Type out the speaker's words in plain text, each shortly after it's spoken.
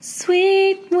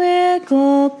Sweet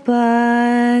wiggle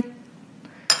butt,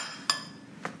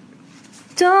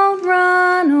 don't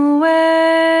run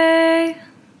away.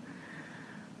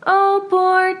 Oh,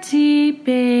 Borty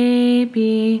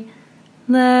baby,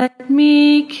 let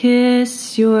me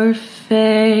kiss your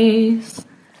face.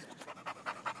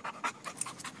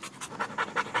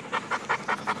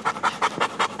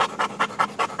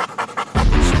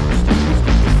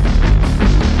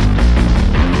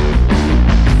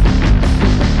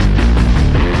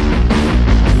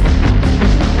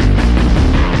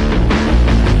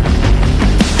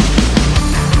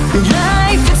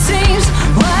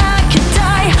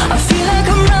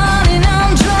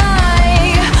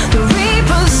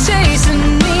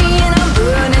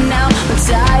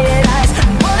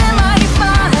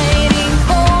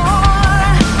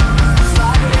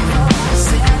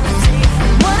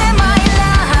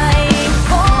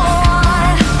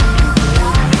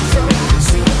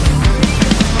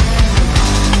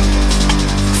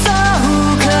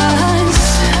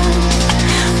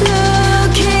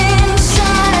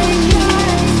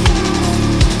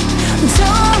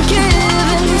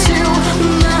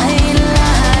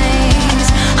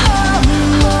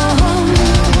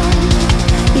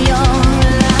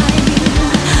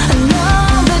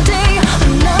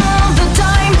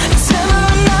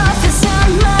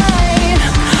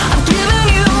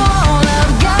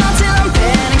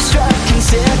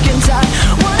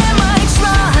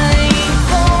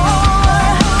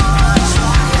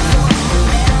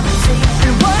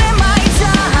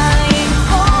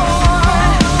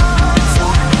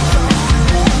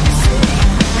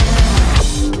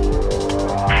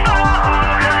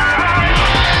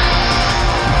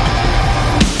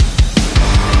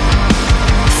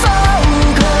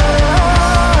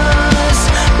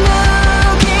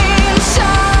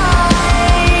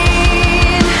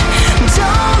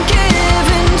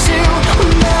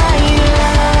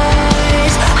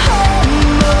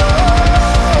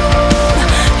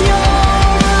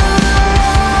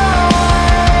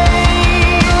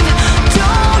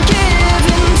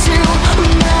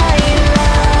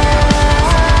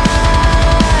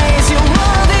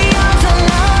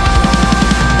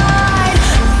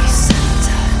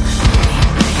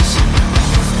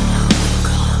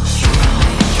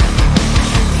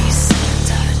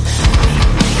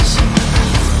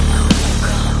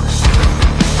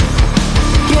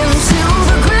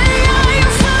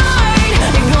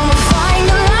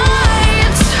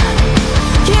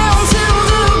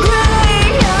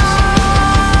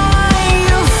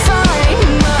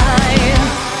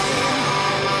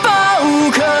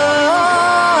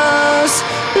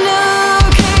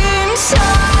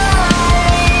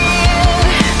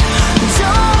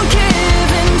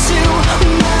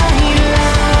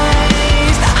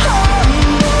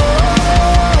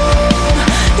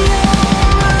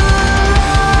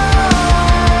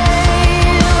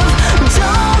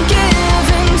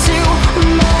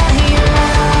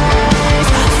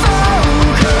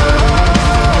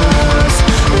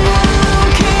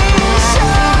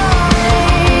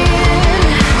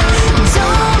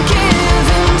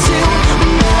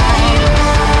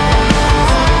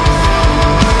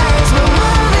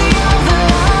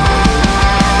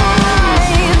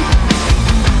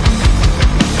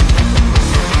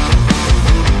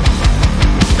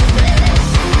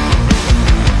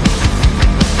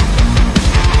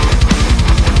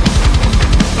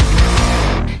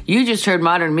 You just heard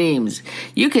Modern Memes.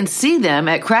 You can see them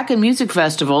at Kraken Music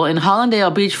Festival in Hollandale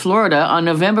Beach, Florida on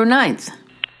November 9th.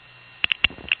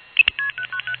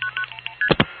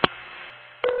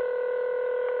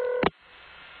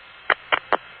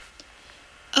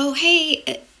 Oh, hey,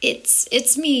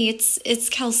 it's me. It's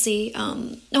Kelsey.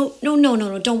 No,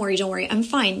 don't worry. I'm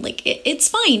fine. Like, it's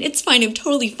fine. It's fine. I'm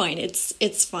totally fine.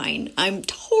 It's fine. I'm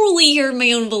totally here of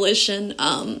my own volition.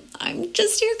 I'm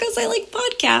just here because I like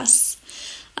podcasts.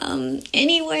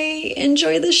 Anyway,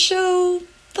 enjoy the show.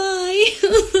 Bye.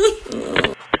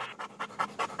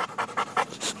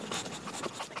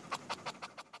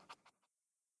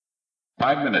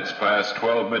 5 minutes past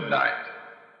 12 midnight.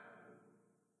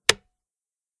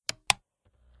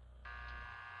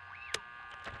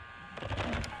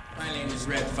 My name is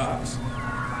Red Fox.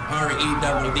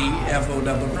 R-E-D-D-F-O-X,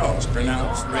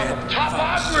 pronounced Red Fox.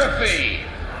 Topography!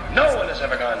 No one has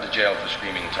ever gone to jail for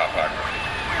screaming topography.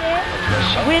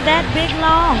 With that big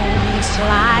long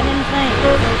sliding thing.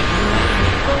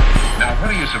 Now, what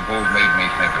do you suppose made me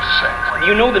think of sex?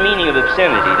 You know the meaning of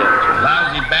obscenity, don't you?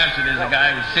 Lousy bastard is a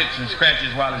guy who sits and scratches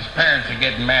while his parents are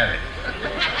getting married.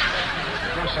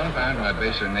 Sometimes my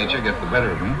baser nature gets the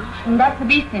better of me. And that's the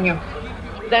beast in you.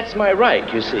 That's my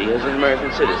right, you see, as an American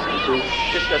citizen, to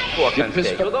discuss pork on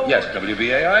stage. Yes,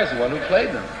 WBAI is the one who played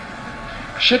them.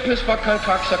 Shit, piss, fuck, cunt,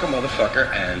 cocksucker,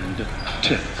 motherfucker, and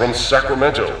tip. From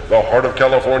Sacramento, the heart of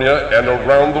California, and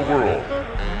around the world.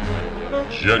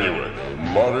 Genuine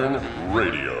modern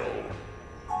radio.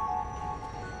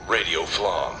 Radio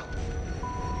Flom.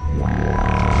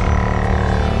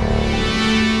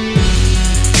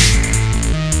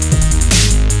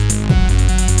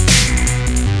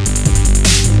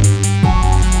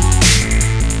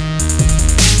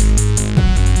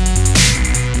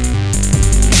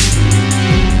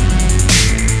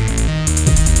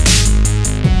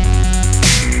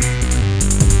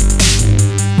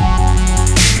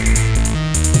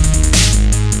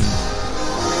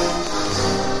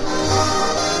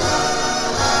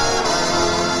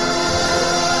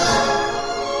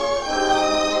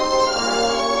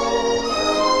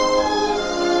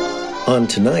 On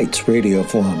tonight's Radio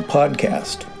Flom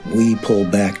podcast, we pull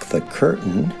back the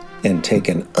curtain and take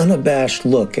an unabashed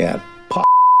look at pop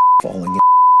falling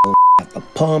at the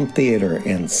Palm Theater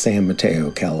in San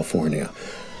Mateo, California.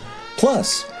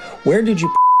 Plus, where did you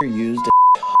used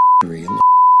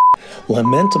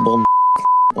lamentable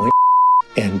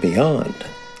and beyond?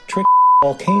 Trick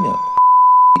volcano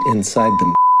inside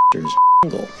the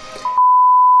jungle.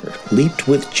 Leaped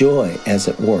with joy, as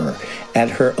it were, at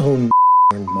her own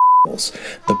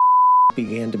the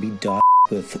began to be dotted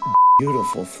with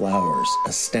beautiful flowers,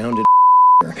 astounded,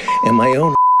 and my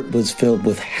own was filled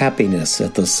with happiness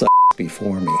at the sight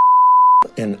before me,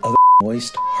 and other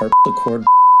moist harpsichord.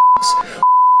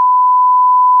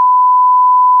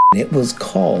 It was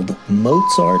called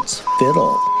Mozart's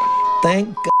Fiddle.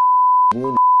 Thank God,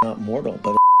 wound not mortal,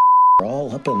 but we're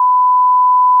all up in.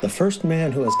 The first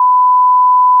man who has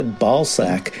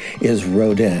ballsack is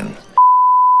Rodin.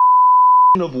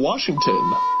 Of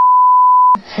Washington.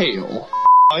 Hail.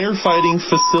 Firefighting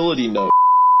Facility Note.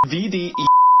 VDE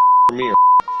Premier.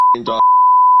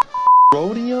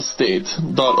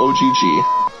 RhodiaState.ogg.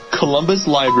 Columbus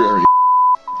Library.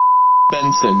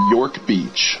 Benson, York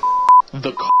Beach.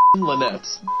 The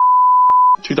Linnets.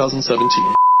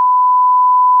 2017.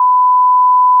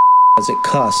 As it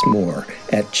costs more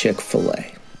at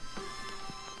Chick-fil-A.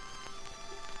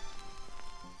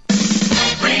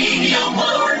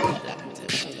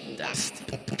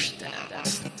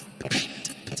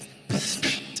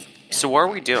 So what are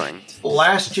we doing?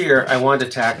 Last year, I wanted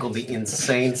to tackle the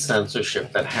insane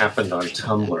censorship that happened on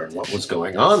Tumblr and what was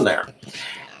going on there.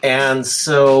 And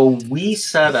so we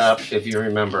set up, if you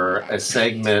remember, a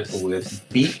segment with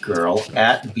Beat Girl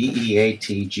at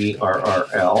BEATGRRL,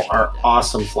 our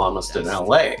awesome flomist in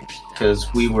LA,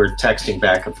 because we were texting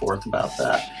back and forth about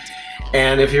that.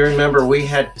 And if you remember, we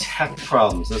had tech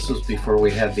problems. This was before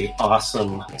we had the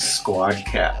awesome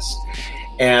Squadcast.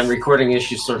 And recording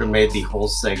issues sort of made the whole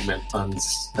segment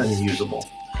unusable.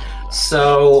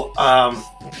 So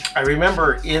I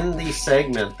remember in the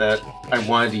segment that I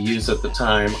wanted to use at the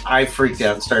time, I freaked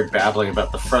out and started babbling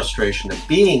about the frustration of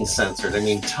being censored. I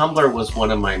mean, Tumblr was one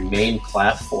of my main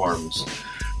platforms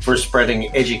for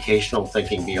spreading educational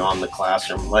thinking beyond the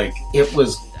classroom. Like, it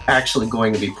was actually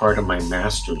going to be part of my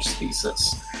master's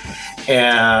thesis.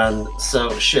 And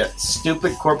so,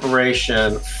 stupid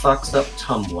corporation fucks up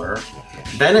Tumblr.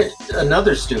 Then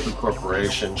another stupid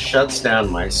corporation shuts down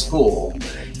my school,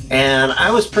 and I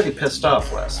was pretty pissed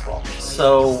off last fall.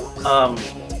 So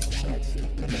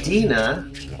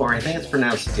Dina, or I think it's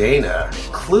pronounced Dana,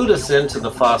 clued us into the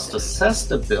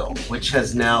FOSTA-SESTA bill, which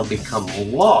has now become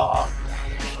law.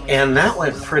 And that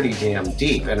went pretty damn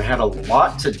deep and had a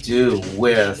lot to do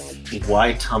with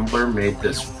why Tumblr made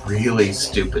this really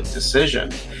stupid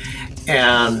decision.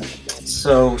 And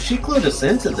so she clued us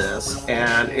into this,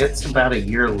 and it's about a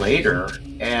year later,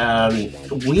 and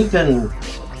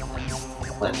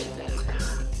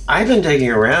I've been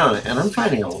digging around, and I'm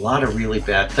finding a lot of really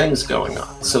bad things going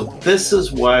on. So this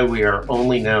is why we are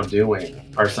only now doing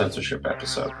our censorship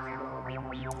episode.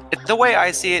 The way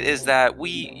I see it is that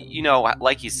we,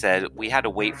 like you said, we had to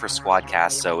wait for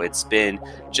Squadcast, so it's been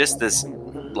just this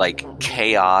like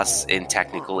chaos in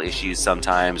technical issues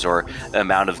sometimes, or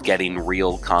amount of getting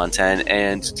real content.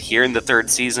 And here in the third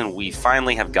season, we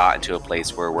finally have gotten to a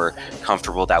place where we're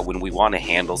comfortable that when we want to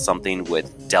handle something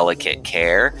with delicate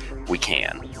care, we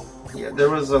can. Yeah, there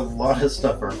was a lot of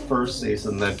stuff our first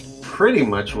season that pretty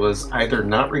much was either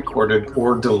not recorded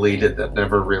or deleted that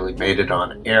never really made it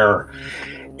on air.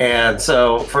 And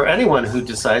so for anyone who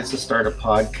decides to start a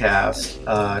podcast,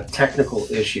 technical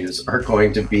issues are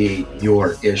going to be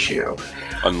your issue.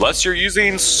 Unless you're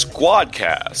using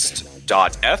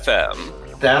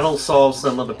Squadcast.fm. that'll solve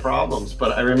some of the problems.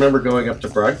 But I remember going up to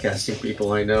broadcasting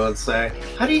people I know and saying,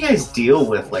 how do you guys deal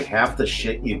with like half the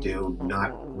shit you do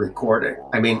not recording?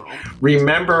 I mean,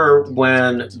 remember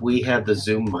when we had the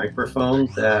Zoom microphone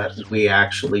that we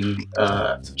actually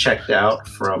checked out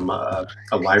from a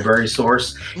library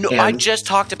source? No, I just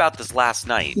talked about this last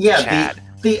night, yeah, Chad.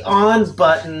 The on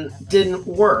button didn't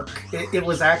work. It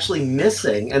was actually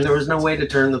missing, and there was no way to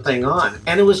turn the thing on.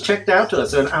 And it was checked out to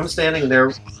us, and I'm standing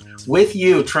there with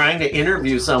you trying to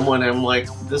interview someone, and I'm like,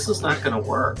 this is not going to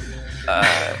work.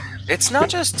 It's not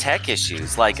just tech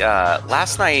issues. Like,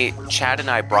 last night, Chad and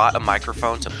I brought a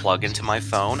microphone to plug into my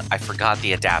phone. I forgot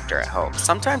the adapter at home.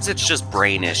 Sometimes it's just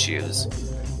brain issues.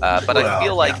 But I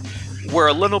feel like we're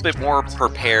a little bit more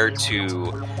prepared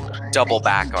to double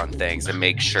back on things and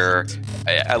make sure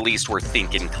at least we're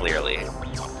thinking clearly.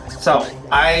 So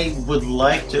I would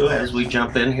like to, as we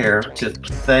jump in here, to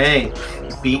thank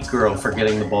Beat Girl for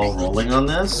getting the ball rolling on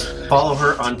this. Follow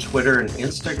her on Twitter and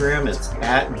Instagram. It's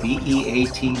at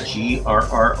BEATGRRRL.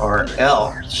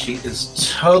 She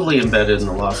is totally embedded in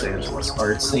the Los Angeles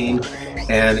art scene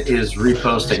and is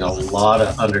reposting a lot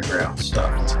of underground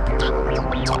stuff.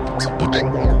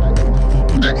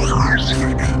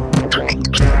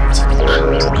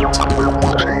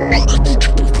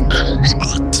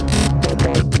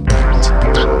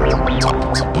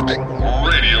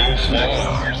 Radio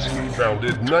Flawless,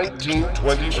 founded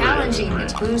 1923. Challenging the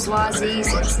bourgeoisie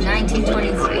since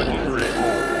 1923.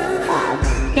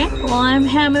 Okay, well, I'm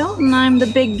Hamill, and I'm the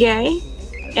big gay.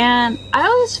 And I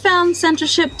always found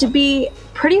censorship to be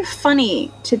pretty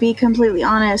funny, to be completely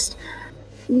honest.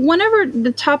 Whenever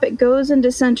the topic goes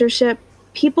into censorship,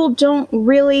 people don't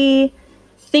really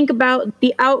think about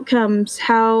the outcomes,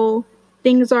 how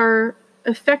things are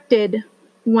affected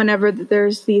whenever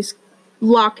there's these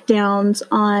lockdowns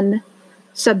on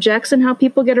subjects and how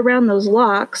people get around those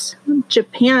locks.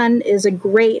 Japan is a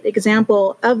great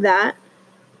example of that.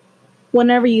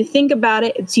 Whenever you think about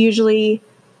it, it's usually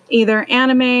either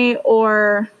anime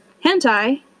or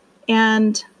hentai.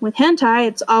 And with hentai,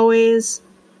 it's always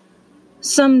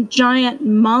some giant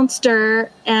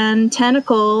monster and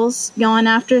tentacles going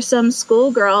after some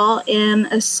schoolgirl in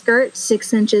a skirt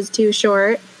 6 inches too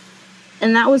short.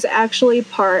 And that was actually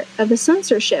part of the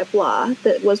censorship law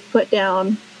that was put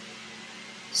down.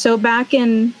 So back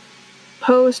in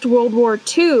post-World War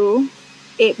II,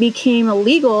 it became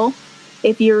illegal,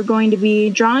 if you were going to be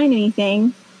drawing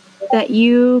anything, that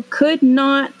you could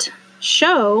not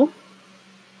show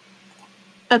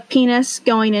a penis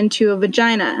going into a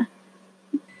vagina.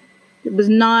 It was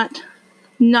not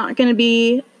going to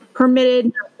be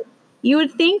permitted. You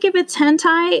would think if it's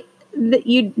hentai that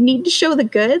you'd need to show the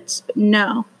goods, but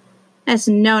no. That's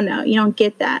no. You don't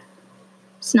get that.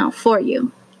 It's not for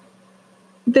you.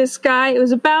 This guy, it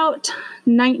was about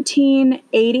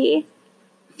 1980,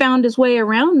 found his way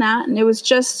around that, and it was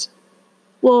just,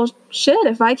 well, shit,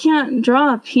 if I can't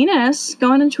draw a penis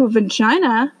going into a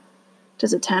vagina,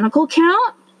 does a tentacle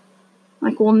count?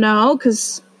 Like, well, no,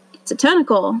 because it's a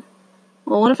tentacle.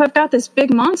 Well, what if I've got this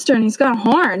big monster and he's got a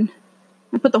horn?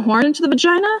 I put the horn into the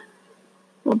vagina?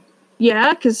 Well,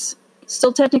 yeah, because it's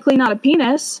still technically not a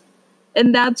penis.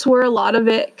 And that's where a lot of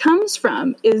it comes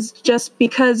from, is just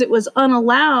because it was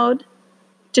unallowed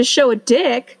to show a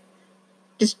dick,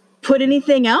 just put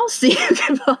anything else that you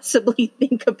could possibly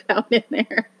think about in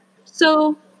there.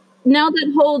 So now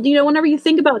that whole, whenever you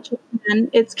think about Japan,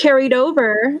 it's carried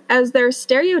over as their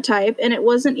stereotype, and it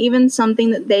wasn't even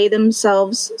something that they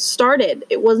themselves started.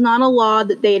 It was not a law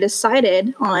that they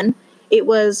decided on. It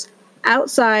was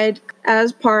outside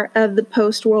as part of the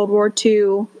post-World War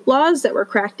II laws that were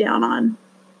cracked down on.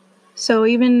 So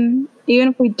even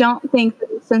if we don't think that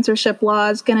the censorship law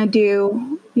is going to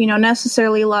do,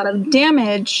 necessarily a lot of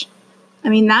damage, I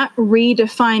mean, that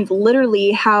redefined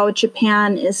literally how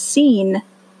Japan is seen.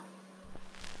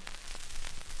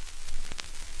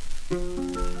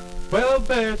 Well,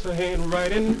 there's a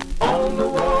handwriting on the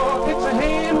wall. It's a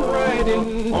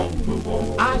handwriting on the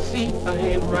wall. I see a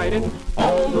handwriting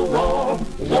on the wall.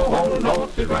 Oh, Lord,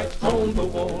 it writes on the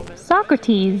wall.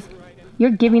 Socrates,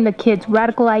 you're giving the kids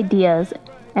radical ideas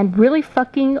and really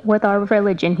fucking with our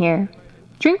religion here.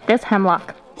 Drink this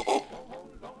hemlock.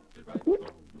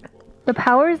 The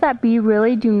powers that be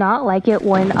really do not like it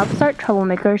when upstart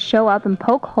troublemakers show up and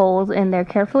poke holes in their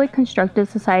carefully constructed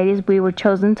societies we were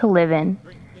chosen to live in.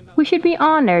 We should be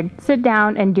honored, sit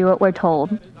down, and do what we're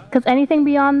told. Because anything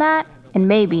beyond that, and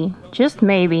maybe, just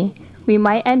maybe, we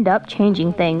might end up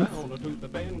changing things.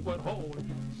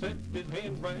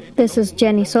 This is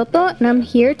Jenny Soto, and I'm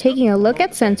here taking a look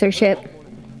at censorship.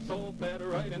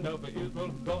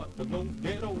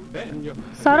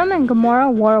 Sodom and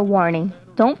Gomorrah were a warning.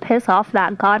 Don't piss off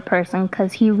that God person,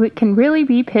 cause he can really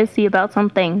be pissy about some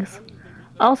things.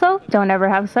 Also, don't ever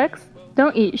have sex,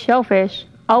 don't eat shellfish,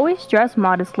 always dress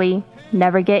modestly,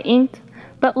 never get inked.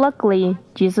 But luckily,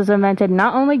 Jesus invented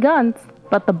not only guns,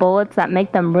 but the bullets that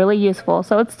make them really useful,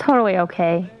 so it's totally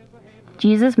okay.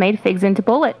 Jesus made figs into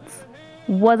bullets.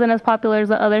 Wasn't as popular as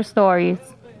the other stories.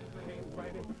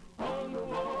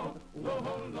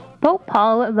 Pope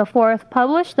Paul IV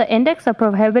published the Index of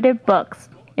Prohibited Books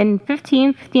in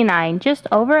 1559, just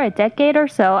over a decade or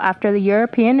so after the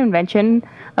European invention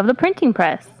of the printing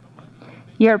press.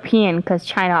 European, because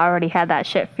China already had that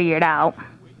shit figured out.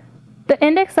 The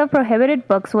Index of Prohibited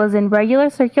Books was in regular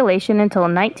circulation until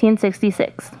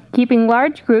 1966, keeping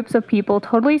large groups of people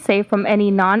totally safe from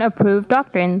any non-approved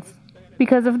doctrines.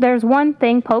 Because if there's one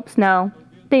thing popes know,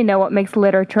 they know what makes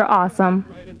literature awesome.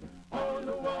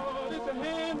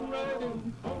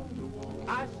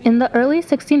 In the early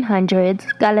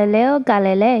 1600s, Galileo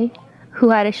Galilei, who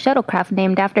had a shuttlecraft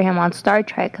named after him on Star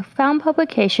Trek, found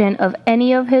publication of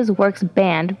any of his works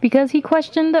banned because he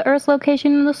questioned the Earth's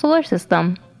location in the solar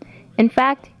system. In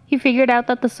fact, he figured out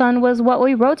that the sun was what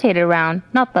we rotated around,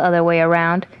 not the other way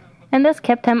around, and this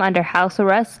kept him under house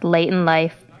arrest late in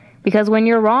life. Because when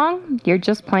you're wrong, you're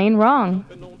just plain wrong.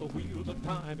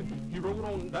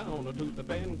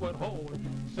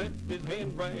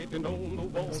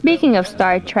 Speaking of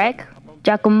Star Trek,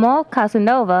 Giacomo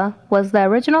Casanova was the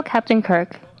original Captain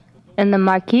Kirk, and the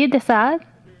Marquis de Sade,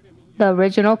 the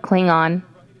original Klingon.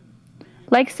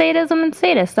 Like sadism and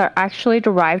sadists are actually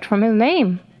derived from his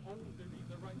name.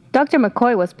 Dr.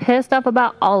 McCoy was pissed off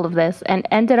about all of this and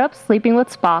ended up sleeping with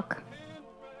Spock.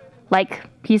 Like,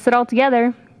 piece it all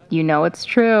together, you know it's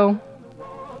true.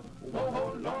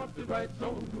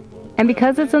 And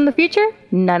because it's in the future,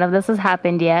 none of this has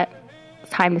happened yet. It's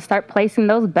time to start placing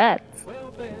those bets.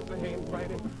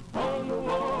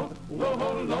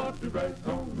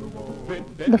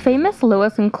 The famous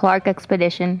Lewis and Clark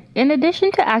expedition, in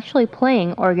addition to actually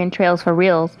playing Oregon Trails for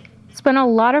reals, spent a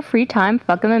lot of free time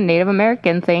fucking the Native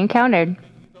Americans they encountered.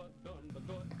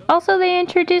 Also, they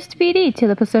introduced BD to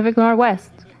the Pacific Northwest,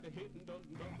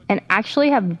 and actually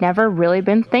have never really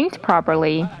been thanked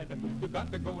properly.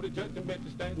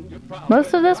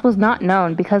 Most of this was not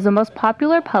known because the most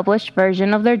popular published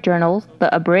version of their journals,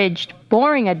 the abridged,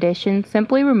 boring edition,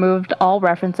 simply removed all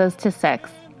references to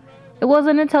sex. It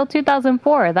wasn't until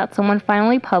 2004 that someone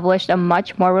finally published a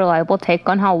much more reliable take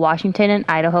on how Washington and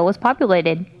Idaho was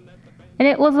populated. And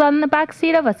it was on the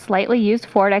backseat of a slightly used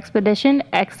Ford Expedition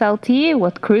XLT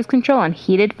with cruise control and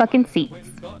heated fucking seats.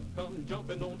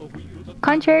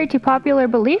 Contrary to popular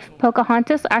belief,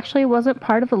 Pocahontas actually wasn't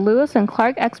part of the Lewis and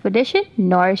Clark expedition,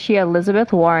 nor is she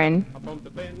Elizabeth Warren.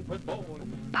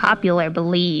 Popular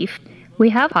belief. We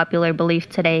have popular belief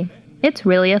today. It's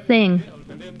really a thing.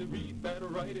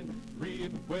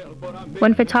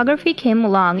 When photography came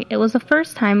along, it was the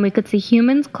first time we could see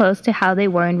humans close to how they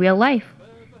were in real life.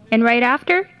 And right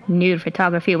after, nude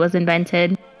photography was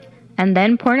invented. And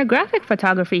then pornographic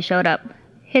photography showed up,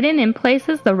 hidden in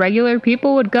places the regular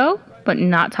people would go, but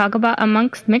not talk about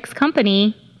amongst mixed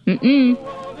company.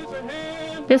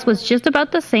 This was just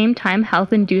about the same time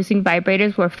health-inducing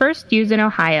vibrators were first used in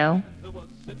Ohio.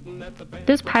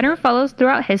 This pattern follows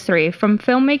throughout history, from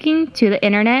filmmaking to the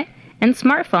internet and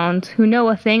smartphones, who know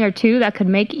a thing or two that could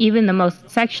make even the most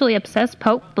sexually obsessed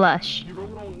pope blush.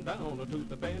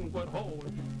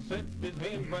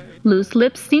 Loose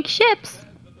lips sink ships.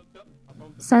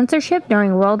 Censorship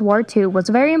during World War II was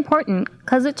very important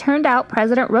because it turned out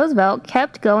President Roosevelt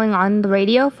kept going on the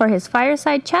radio for his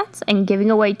fireside chats and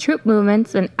giving away troop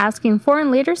movements and asking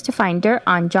foreign leaders to find dirt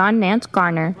on John Nance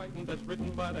Garner.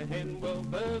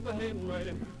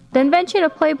 The invention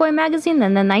of Playboy magazine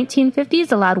in the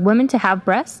 1950s allowed women to have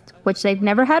breasts, which they've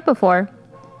never had before.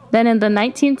 Then in the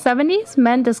 1970s,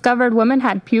 men discovered women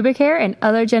had pubic hair and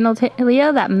other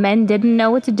genitalia that men didn't know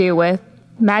what to do with.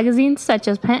 Magazines such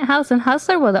as Penthouse and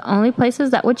Hustler were the only places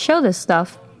that would show this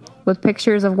stuff, with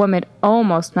pictures of women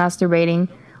almost masturbating,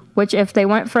 which if they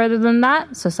went further than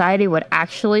that, society would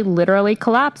actually literally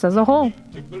collapse as a whole.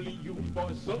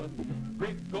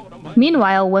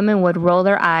 Meanwhile, women would roll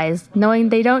their eyes, knowing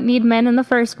they don't need men in the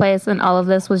first place, and all of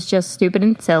this was just stupid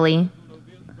and silly.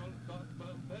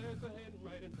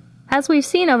 As we've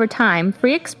seen over time,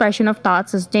 free expression of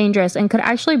thoughts is dangerous and could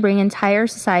actually bring entire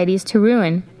societies to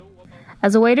ruin.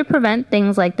 As a way to prevent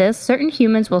things like this, certain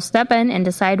humans will step in and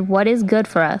decide what is good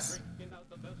for us.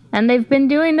 And they've been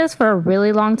doing this for a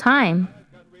really long time,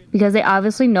 because they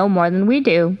obviously know more than we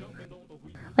do.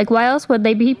 Like, why else would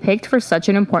they be picked for such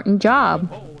an important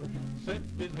job?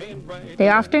 They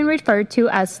are often referred to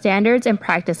as standards and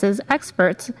practices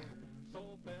experts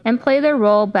and play their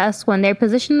role best when they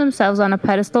position themselves on a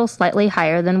pedestal slightly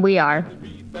higher than we are.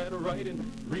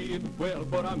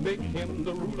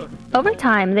 Over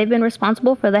time, they've been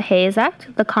responsible for the Hayes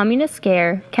Act, the Communist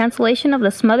Scare, cancellation of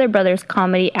the Smother Brothers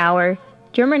Comedy Hour,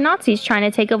 German Nazis trying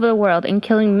to take over the world and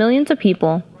killing millions of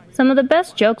people, some of the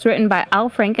best jokes written by Al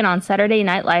Franken on Saturday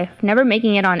Night Live, never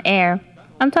making it on air.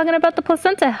 I'm talking about the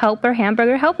placenta helper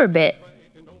hamburger helper bit.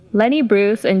 Lenny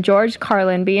Bruce and George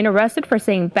Carlin being arrested for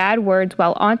saying bad words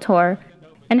while on tour,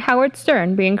 and Howard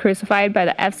Stern being crucified by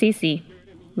the FCC.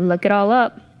 Look it all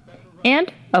up.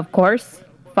 And, of course,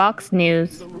 Fox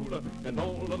News.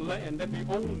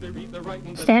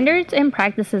 Standards and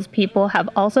practices people have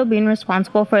also been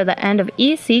responsible for the end of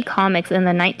EC Comics in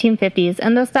the 1950s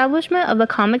and the establishment of the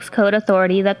Comics Code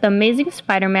Authority that the Amazing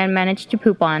Spider-Man managed to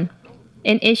poop on.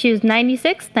 In issues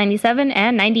 96, 97,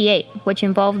 and 98, which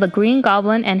involved the Green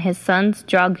Goblin and his son's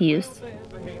drug use.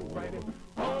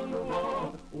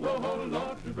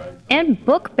 And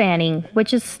book banning,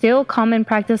 which is still common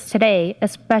practice today,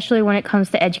 especially when it comes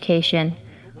to education,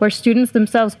 where students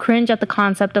themselves cringe at the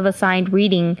concept of assigned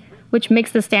reading, which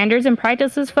makes the standards and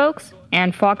practices folks,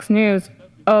 and Fox News,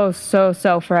 oh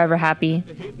so forever happy.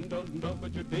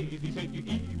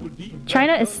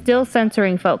 China is still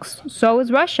censoring folks, so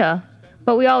is Russia.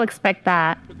 But we all expect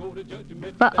that.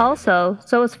 But also,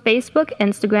 so is Facebook,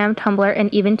 Instagram, Tumblr,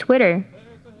 and even Twitter.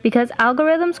 Because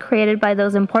algorithms created by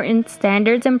those important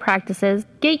standards and practices,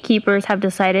 gatekeepers have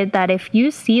decided that if you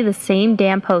see the same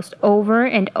damn post over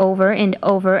and over and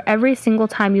over every single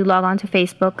time you log on to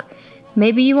Facebook,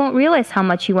 maybe you won't realize how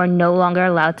much you are no longer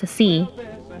allowed to see.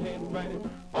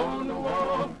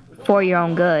 For your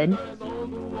own good.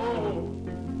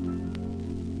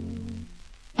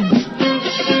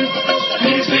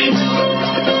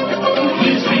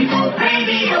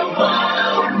 Radio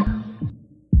 1.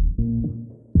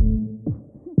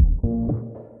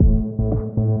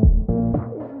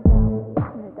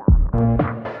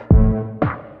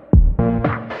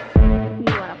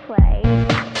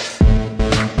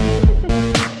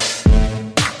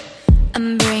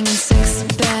 I'm bringing sex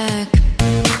back,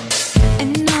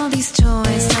 and all these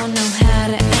toys don't know how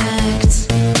to act.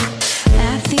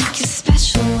 I think you're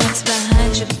special, what's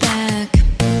behind your back?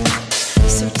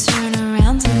 So turn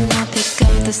around and I'll pick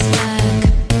up the slack.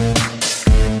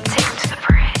 Take him to the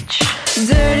bridge.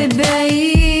 Dirty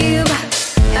babe,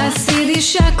 I see these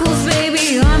shackles,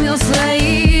 baby, I'm your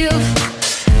slave.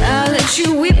 I'll let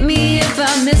you whip me if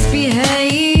I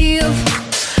misbehave.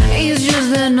 It's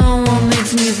just that no one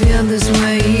makes me feel this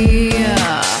way.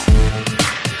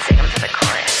 Take him to the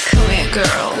cliff. Come here,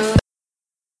 girl.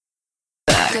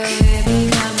 Back.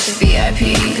 VIP.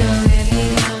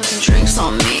 Drinks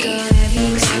on me.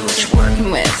 See what you're working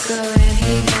with.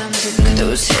 Look at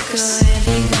those hips.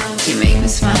 You make me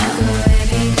smile.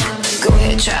 Go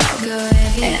ahead, child.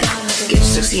 And get your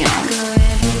sexy on. Get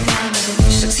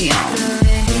your sexy on.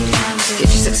 Get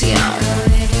your sexy on.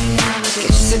 Get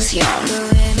your sexy on.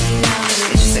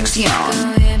 Get your sexy on.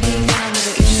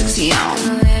 Get your sexy on.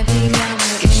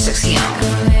 Get your sexy on.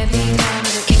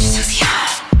 Get your sexy on.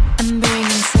 I'm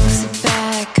bringing sexy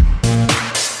back.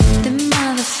 The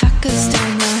motherfuckers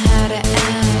don't know how to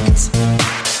act.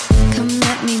 Come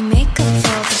let me make up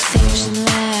for the things you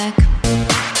lack.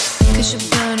 Cause you're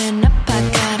burning up, I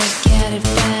gotta get it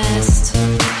fast.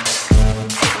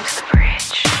 Take him to the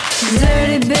bridge.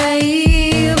 Dirty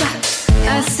babe,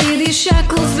 I see these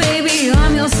shackles, baby,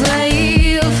 I'm your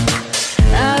slave.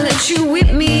 I'll let you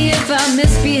whip me if I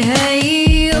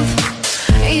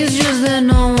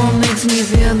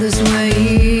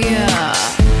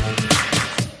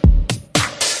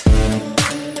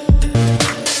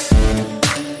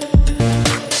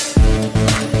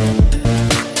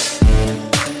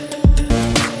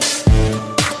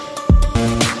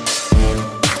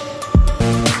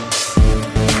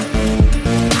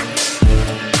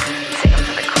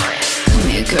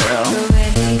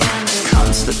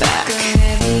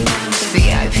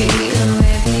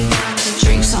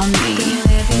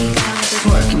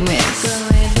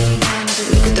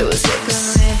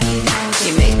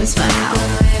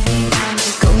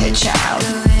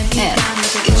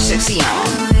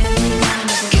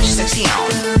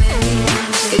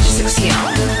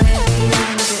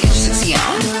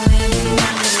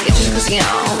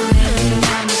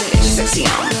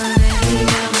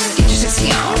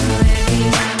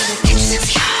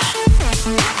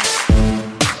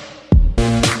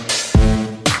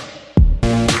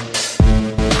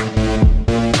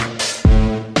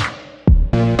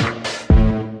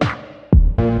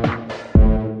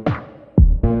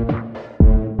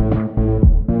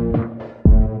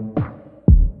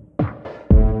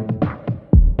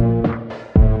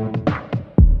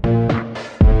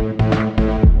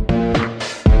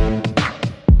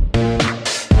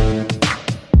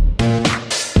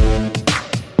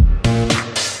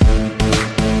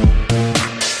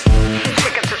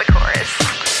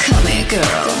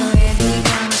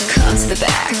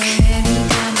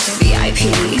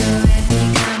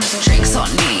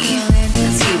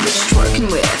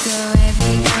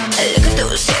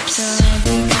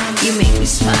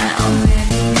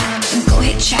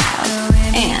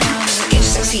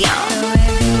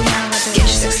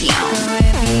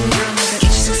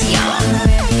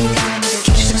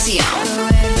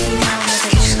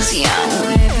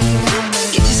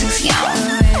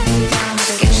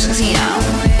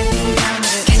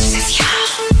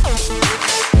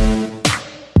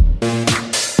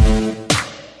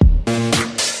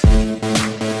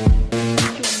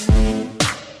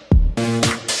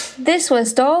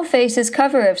was Dollface's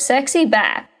cover of Sexy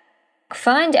Back.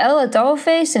 Find Ella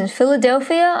Dollface in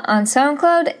Philadelphia on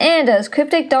SoundCloud and as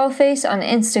Cryptic Dollface on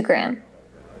Instagram.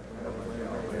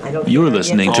 You're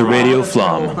listening to Radio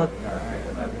Flom.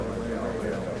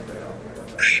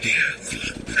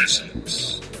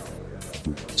 Presence.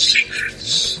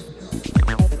 Secrets.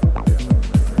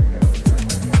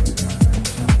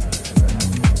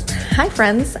 Hi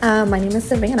friends, my name is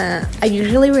Savannah. I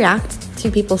usually react to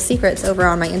people's secrets over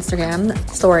on my Instagram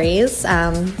stories.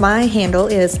 My handle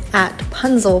is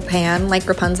 @PunzelPan, like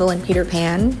Rapunzel and Peter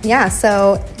Pan. Yeah,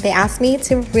 so they asked me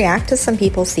to react to some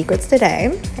people's secrets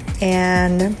today,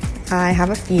 and I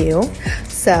have a few.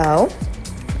 So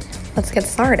let's get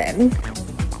started.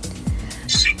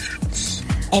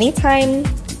 Anytime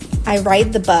I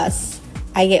ride the bus,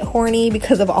 I get horny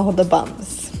because of all the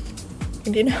bumps.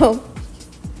 You know?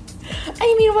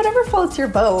 I mean, whatever floats your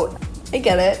boat. I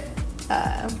get it.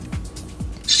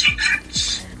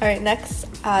 Alright, next.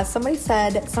 Somebody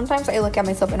said, sometimes I look at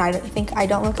myself and I think I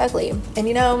don't look ugly. And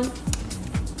you know,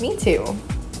 me too.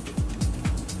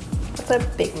 That's a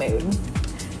big mood.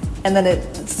 And then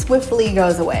it swiftly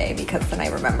goes away because then I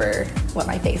remember what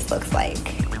my face looks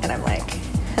like. And I'm like,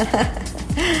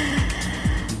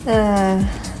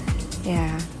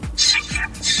 yeah.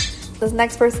 This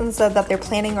next person said that they're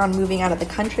planning on moving out of the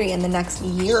country in the next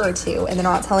year or two, and they're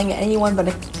not telling anyone but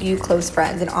a few close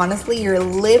friends. And honestly, you're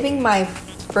living my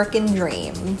frickin'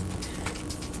 dream.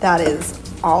 That is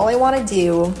all I want to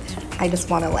do. I just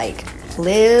want to like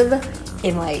live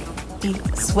in like the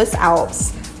Swiss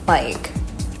Alps, like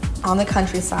on the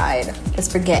countryside.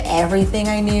 Just forget everything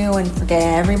I knew and forget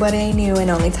everybody I knew and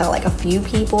only tell like a few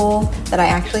people that I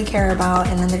actually care about.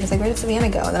 And then they're just like, where did Savannah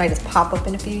go? And then I just pop up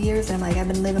in a few years and I'm like, I've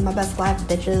been living my best life,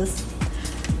 bitches.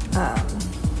 I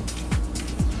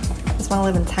just want to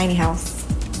live in a tiny house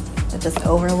that just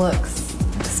overlooks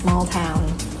a small town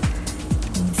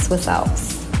in the Swiss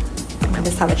Alps. I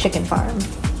just have a chicken farm.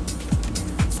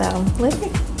 So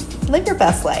live your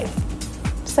best life.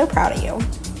 I'm so proud of you.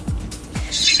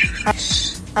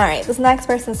 Alright, this next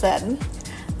person said,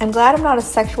 I'm glad I'm not a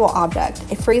sexual object.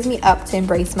 It frees me up to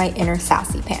embrace my inner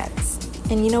sassy pants.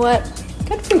 And you know what?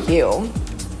 Good for you.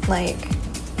 Like,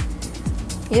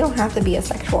 you don't have to be a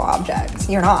sexual object.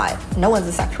 You're not. No one's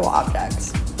a sexual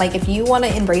object. Like, if you want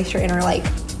to embrace your inner, like,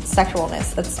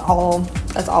 sexualness, that's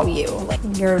all you. Like,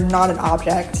 you're not an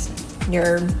object.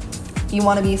 You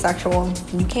want to be sexual,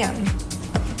 you can.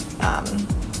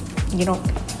 You don't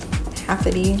have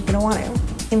to be, you don't want to.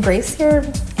 Embrace your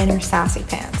inner sassy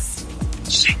pants.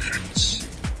 Secrets.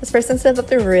 This person said that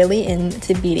they're really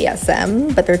into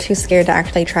BDSM, but they're too scared to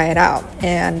actually try it out.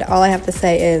 And all I have to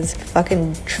say is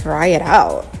fucking try it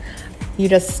out. You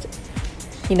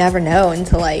never know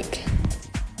until like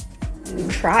you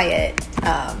try it.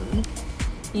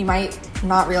 You might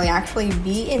not really actually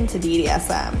be into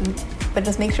BDSM, but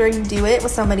just make sure you do it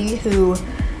with somebody who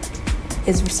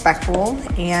is respectful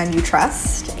and you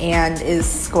trust and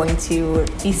is going to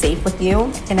be safe with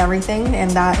you and everything. And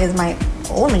that is my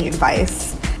only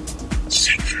advice.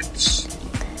 Secrets.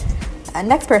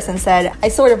 Next person said, I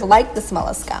sort of like the smell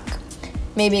of skunk.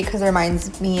 Maybe because it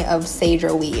reminds me of sage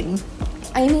or weed.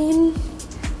 I mean,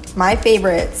 my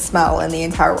favorite smell in the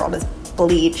entire world is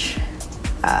bleach.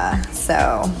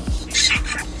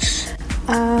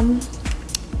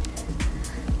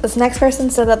 This next person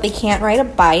said that they can't ride a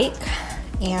bike.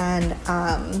 And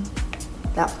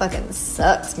that fucking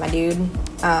sucks, my dude.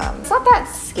 It's not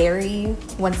that scary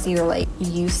once you're like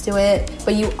used to it,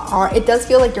 but it does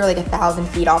feel like you're like 1,000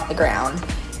 feet off the ground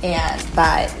and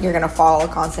that you're gonna fall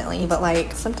constantly. But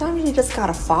like sometimes you just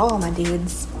gotta fall, my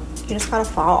dudes. You just gotta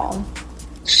fall.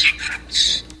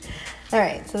 Secrets.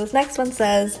 Alright, so this next one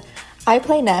says, I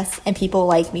play Ness and people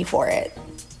like me for it.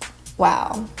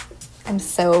 Wow.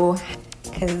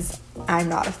 Because I'm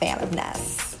not a fan of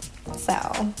Ness. So,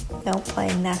 don't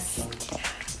play Ness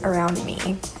around me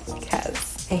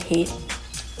because I hate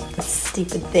the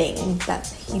stupid thing that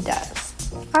he does.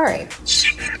 Alright.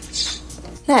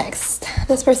 Next,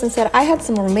 this person said, I had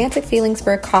some romantic feelings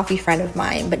for a coffee friend of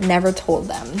mine, but never told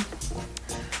them.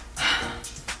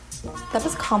 That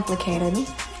was complicated.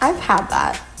 I've had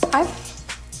that. I've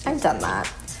done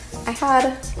that.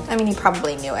 You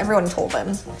probably knew. Everyone told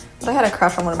him. But I had a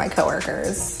crush on one of my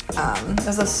coworkers. It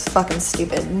was this fucking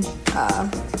stupid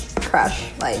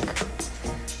crush. Like,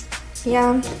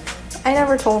 yeah, I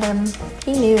never told him.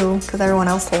 He knew because everyone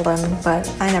else told him, but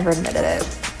I never admitted it.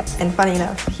 And funny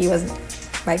enough, he was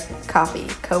my coffee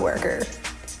coworker.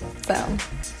 So,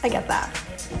 I get that.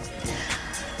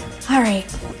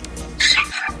 Alright.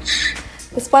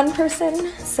 This one person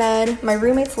said, my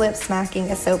roommate's lip smacking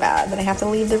is so bad that I have to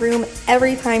leave the room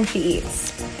every time she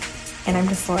eats. And I'm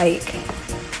just like,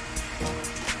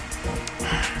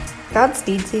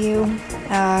 Godspeed to you. You're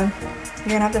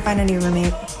gonna have to find a new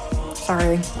roommate.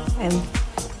 Sorry. And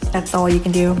that's all you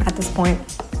can do at this point.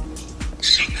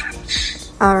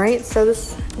 Alright, so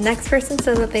this next person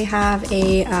says that they have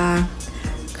a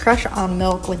crush on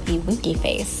Milk with the winky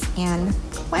face. And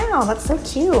wow, that's so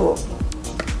cute.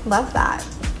 Love that.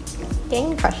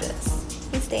 Gang crushes.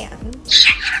 We stand.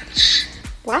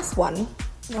 Last one.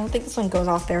 I don't think this one goes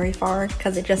off very far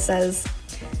because it just says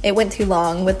it went too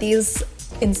long. With these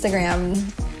Instagram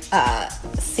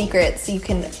secrets, you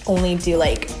can only do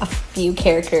like a few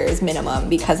characters minimum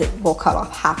because it will cut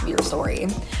off half of your story.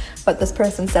 But this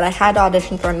person said, I had to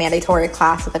audition for a mandatory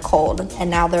class with a cold,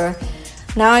 and now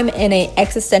I'm in an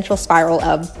existential spiral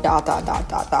of ...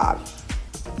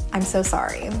 I'm so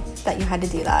sorry that you had to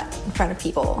do that in front of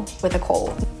people with a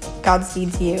cold.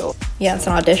 Godspeed to you. Yeah, it's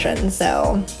an audition,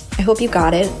 so I hope you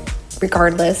got it,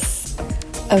 regardless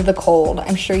of the cold.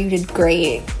 I'm sure you did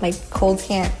great. Like, colds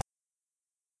can't...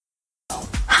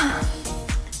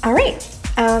 All right.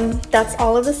 That's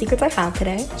all of the secrets I have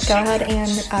today. Go ahead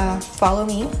and follow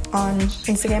me on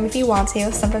Instagram if you want to.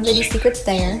 Sometimes I do secrets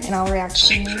there, and I'll react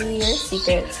to maybe your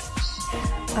secrets.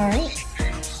 All right.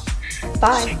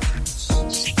 Bye.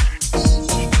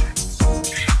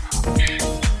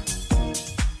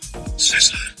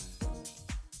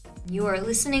 You are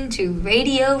listening to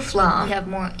Radio Flom. We have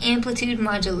more amplitude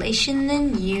modulation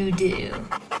than you do.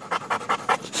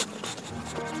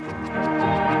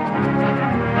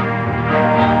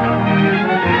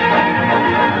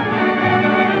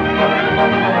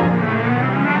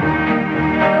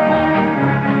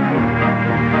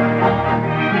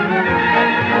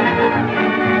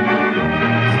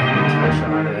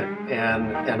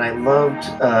 And I loved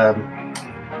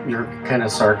your kind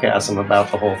of sarcasm about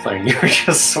the whole thing. You're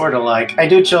just sort of like, I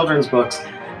do children's books,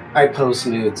 I post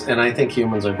nudes, and I think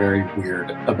humans are very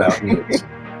weird about nudes.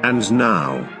 And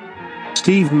now,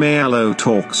 Steve Mayalo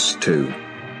talks to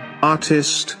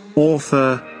artist,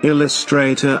 author,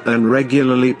 illustrator, and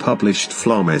regularly published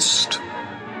flomist,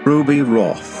 Ruby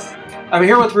Roth. I'm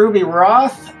here with Ruby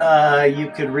Roth.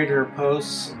 You could read her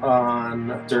posts on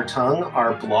Dirtung,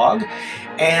 our blog,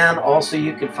 and also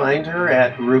you could find her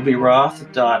at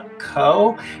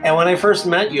rubyroth.co. And when I first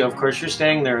met you, of course, you're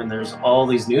staying there and there's all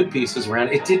these nude pieces around.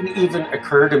 It didn't even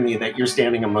occur to me that you're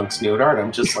standing amongst nude art.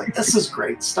 I'm just like, this is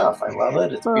great stuff. I love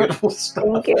it. It's beautiful stuff.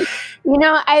 Thank you. You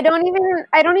know, I don't even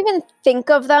think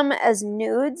of them as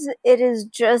nudes. It is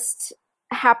just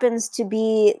happens to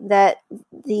be that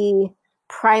the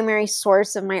primary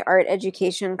source of my art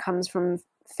education comes from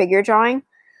figure drawing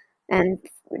and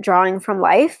drawing from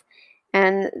life.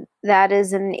 And that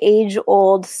is an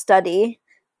age-old study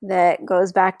that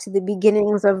goes back to the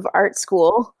beginnings of art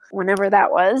school, whenever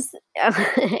that was.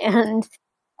 And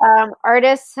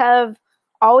artists have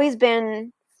always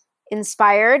been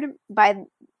inspired by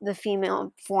the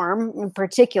female form in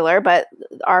particular, but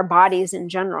our bodies in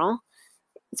general.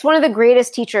 It's one of the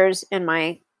greatest teachers in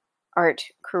my art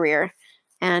career.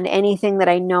 And anything that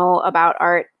I know about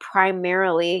art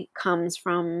primarily comes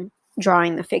from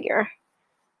drawing the figure.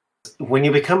 When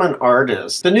you become an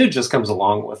artist, the nude just comes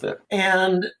along with it.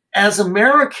 And as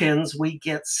Americans, we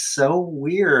get so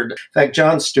weird. In fact,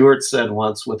 Jon Stewart said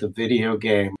once with a video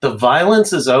game, the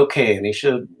violence is okay. And he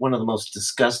showed one of the most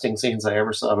disgusting scenes I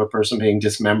ever saw of a person being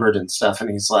dismembered and stuff.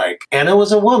 And he's like, Anna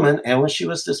was a woman and when she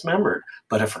was dismembered.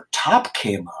 But if her top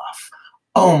came off,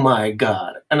 oh my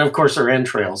God. And of course, her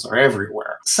entrails are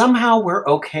everywhere. Somehow we're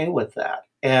okay with that.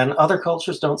 And other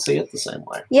cultures don't see it the same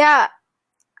way. Yeah.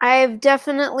 I've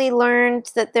definitely learned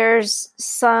that there's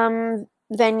some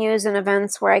venues and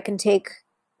events where I can take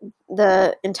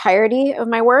the entirety of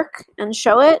my work and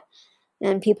show it,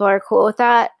 and people are cool with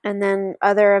that. And then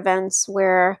other events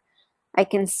where I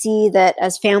can see that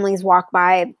as families walk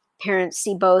by, parents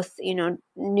see both, you know,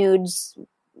 nudes,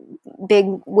 big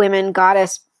women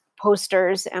goddess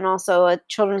posters, and also a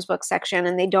children's book section,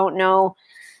 and they don't know,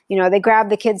 you know, they grab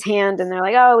the kid's hand and they're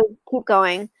like, oh, keep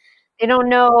going. They don't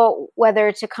know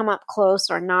whether to come up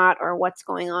close or not, or what's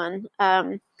going on.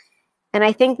 And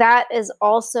I think that is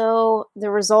also the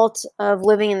result of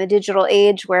living in the digital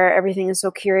age where everything is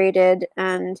so curated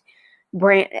and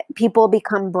people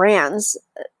become brands,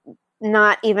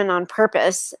 not even on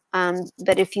purpose.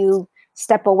 But if you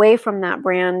step away from that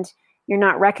brand, you're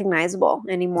not recognizable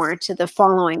anymore to the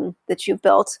following that you've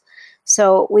built.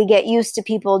 So we get used to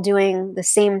people doing the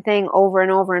same thing over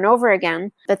and over and over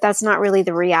again, but that's not really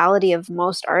the reality of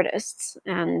most artists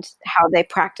and how they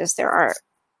practice their art.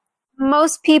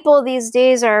 most people these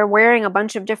days are wearing a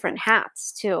bunch of different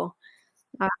hats too.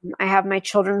 I have my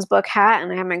children's book hat,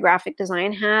 and I have my graphic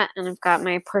design hat, and I've got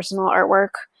my personal artwork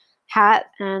hat,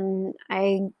 and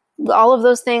all of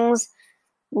those things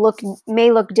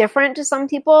may look different to some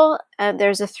people.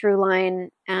 There's a through line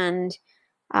and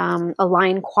a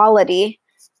line quality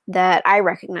that I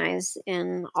recognize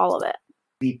in all of it.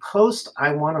 The post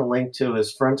I want to link to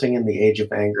is Fronting in the Age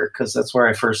of Anger, because that's where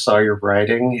I first saw your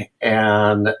writing.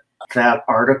 And that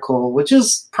article, which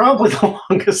is probably the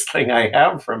longest thing I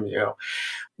have from you,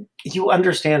 you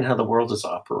understand how the world is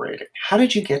operating. How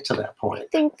did you get to that point? I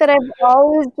think that I've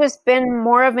always just been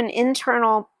more of an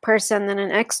internal person than an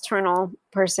external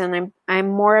person. I'm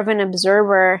more of an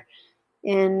observer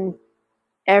in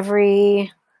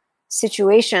every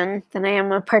situation than I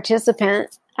am a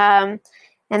participant. And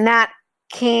that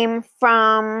came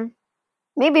from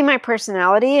maybe my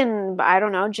personality and, I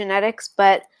don't know, genetics,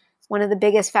 but one of the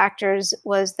biggest factors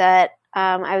was that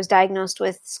I was diagnosed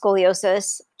with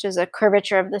scoliosis, which is a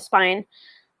curvature of the spine,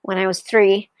 when I was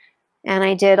 3. And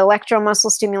I did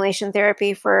electromuscle stimulation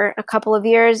therapy for a couple of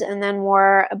years, and then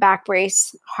wore a back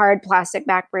brace, hard plastic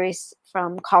back brace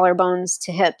from collarbones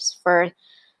to hips for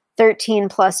 13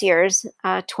 plus years,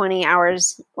 20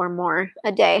 hours or more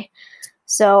a day.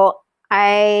 So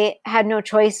I had no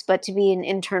choice but to be an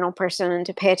internal person and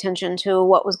to pay attention to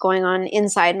what was going on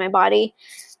inside my body.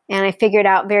 And I figured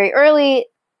out very early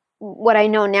what I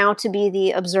know now to be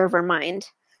the observer mind.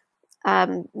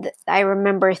 I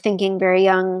remember thinking very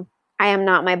young, I am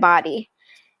not my body.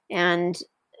 And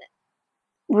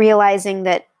realizing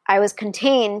that I was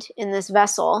contained in this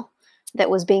vessel that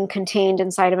was being contained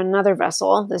inside of another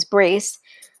vessel, this brace,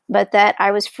 but that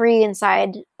I was free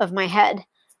inside of my head.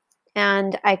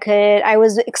 And I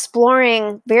was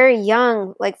exploring very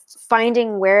young, like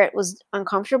finding where it was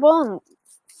uncomfortable and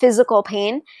physical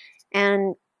pain,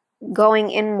 and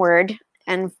going inward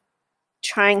and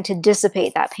trying to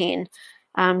dissipate that pain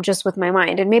just with my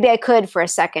mind. And maybe I could for a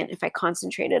second if I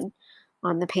concentrated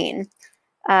on the pain.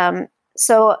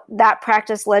 So that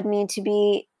practice led me to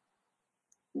be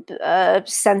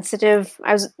sensitive.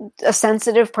 I was a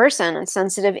sensitive person and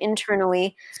sensitive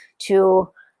internally to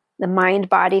the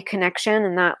mind-body connection.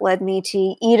 And that led me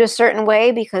to eat a certain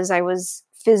way because I was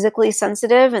physically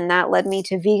sensitive. And that led me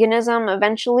to veganism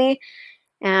eventually.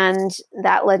 And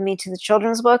that led me to the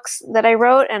children's books that I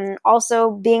wrote. And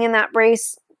also being in that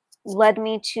brace led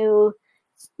me to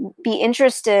be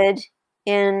interested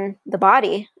in the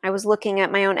body. I was looking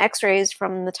at my own x-rays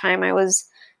from the time I was,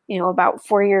 about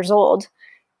 4 years old,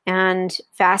 and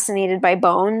fascinated by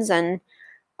bones. And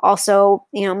also,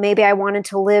 maybe I wanted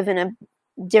to live in a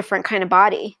different kind of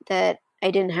body that I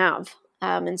didn't have.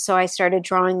 And so I started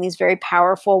drawing these very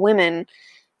powerful women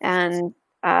and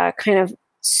kind of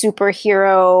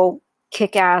superhero,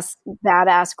 kick-ass,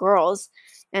 badass girls,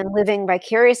 and living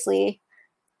vicariously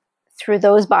through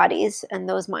those bodies and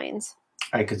those minds.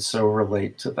 I could so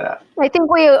relate to that. I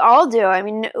think we all do. I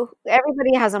mean,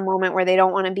 everybody has a moment where they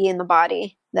don't want to be in the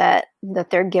body that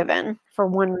they're given for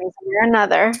one reason or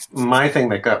another. My thing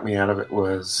that got me out of it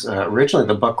was originally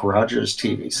the Buck Rogers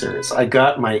TV series. I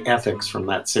got my ethics from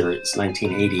that series,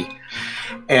 1980.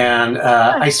 And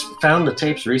I found the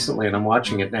tapes recently, and I'm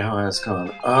watching it now, and I was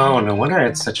going, oh, no wonder I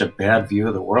had such a bad view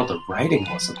of the world. The writing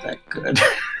wasn't that good.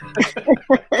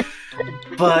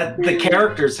 But the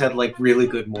characters had really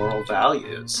good moral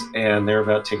values, and they're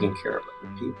about taking care of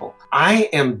other people. I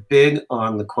am big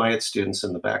on the quiet students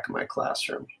in the back of my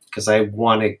classroom, because I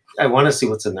want to see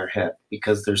what's in their head,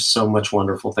 because there's so much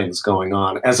wonderful things going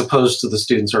on, as opposed to the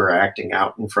students who are acting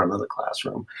out in front of the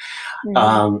classroom.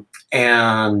 Mm-hmm.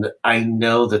 And I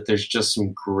know that there's just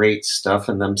some great stuff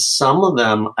in them. Some of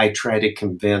them I try to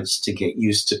convince to get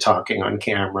used to talking on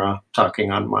camera,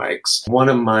 talking on mics. One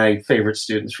of my favorite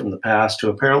students from the past, who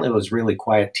apparently was really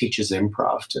quiet, teaches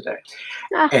improv today.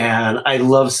 And I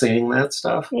love seeing that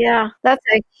stuff. Yeah, that's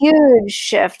a huge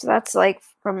shift. That's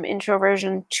from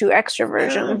introversion to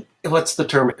extroversion. What's the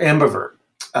term? Ambivert.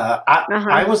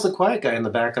 I was the quiet guy in the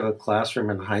back of the classroom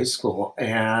in high school,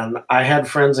 and I had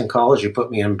friends in college who put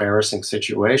me in embarrassing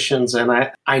situations, and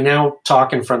I now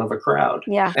talk in front of a crowd.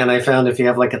 Yeah. And I found if you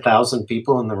have 1,000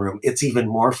 people in the room, it's even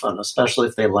more fun, especially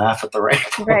if they laugh at the right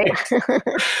point.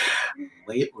 Right.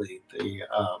 Lately,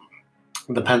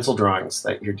 the pencil drawings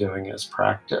that you're doing is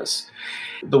practice.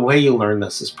 The way you learn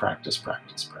this is practice,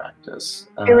 practice, practice.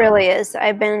 It really is.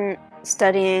 I've been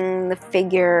studying the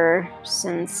figure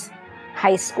since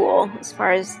high school, as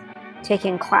far as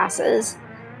taking classes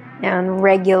and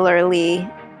regularly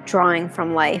drawing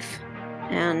from life.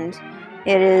 And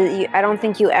I don't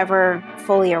think you ever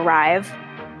fully arrive.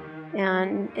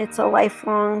 And it's a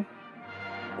lifelong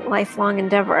lifelong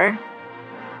endeavor.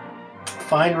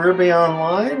 Find Ruby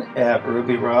online at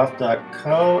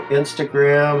rubyroth.co.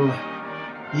 Instagram,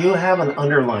 you have an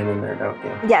underline in there, don't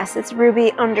you? Yes, it's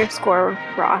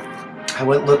Ruby_Roth. I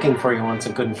went looking for you once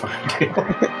and couldn't find you.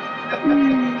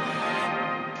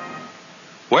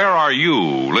 Where are you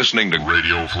listening to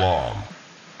Radio Flom?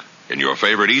 In your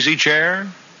favorite easy chair?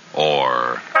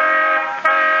 Or...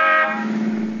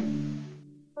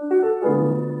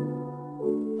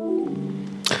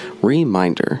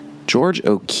 Reminder, George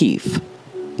O'Keeffe,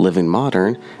 Living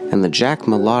Modern, and the Jack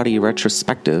Melody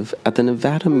Retrospective at the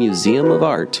Nevada Museum of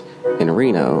Art in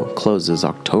Reno closes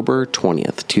October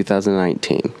 20th,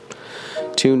 2019.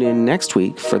 Tune in next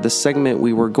week for the segment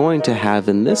we were going to have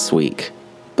in this week,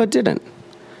 but didn't.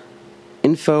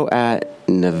 Info at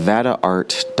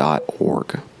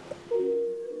nevadaart.org.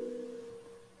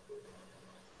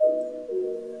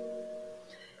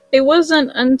 It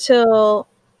wasn't until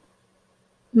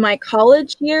my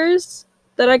college years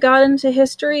that I got into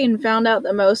history and found out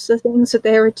that most of the things that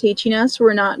they were teaching us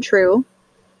were not true.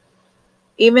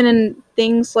 Even in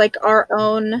things like our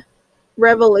own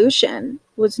revolution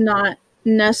was not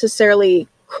necessarily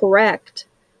correct.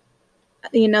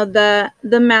 You know, the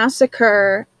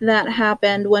massacre that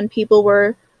happened when people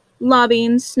were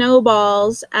lobbing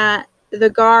snowballs at the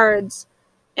guards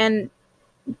and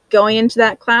going into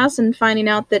that class and finding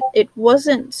out that it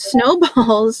wasn't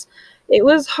snowballs. It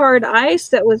was hard ice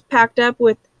that was packed up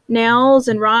with nails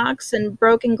and rocks and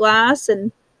broken glass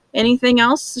and anything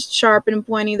else sharp and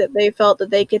pointy that they felt that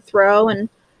they could throw. And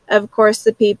of course,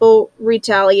 the people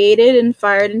retaliated and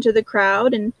fired into the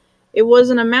crowd. And it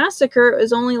wasn't a massacre. It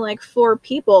was only like 4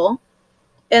 people.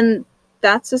 And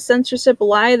that's a censorship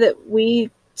lie that we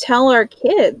tell our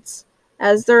kids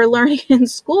as they're learning in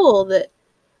school that,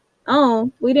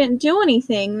 oh, we didn't do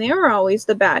anything. They were always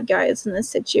the bad guys in this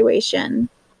situation.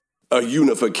 A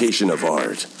unification of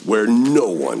art where no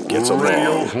one gets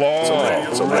along.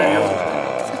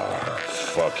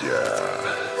 Fuck yeah.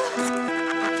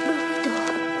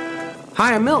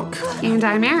 Hi, I'm Milk. And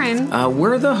I'm Erin.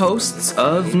 We're the hosts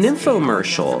of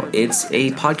Nymphomercial. It's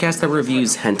a podcast that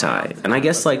reviews hentai. And I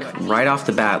guess, like, right off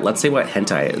the bat, let's say what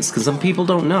hentai is, because some people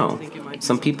don't know.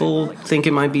 Some people think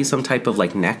it might be some type of,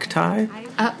 like, necktie.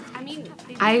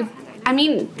 I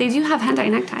mean, they do have hentai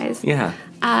neckties. Yeah.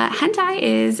 Hentai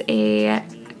is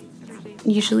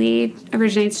usually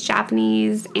originates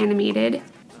Japanese animated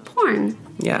porn.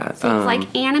 Yeah. So it's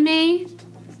like anime,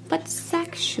 but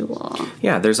sexual.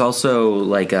 Yeah, there's also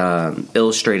like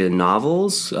illustrated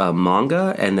novels,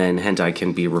 manga, and then hentai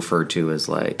can be referred to as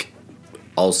like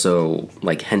also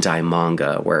like hentai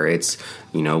manga, where it's,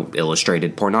 you know,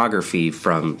 illustrated pornography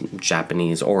from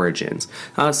Japanese origins.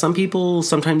 Some people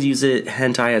sometimes use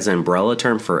hentai as an umbrella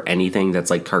term for anything that's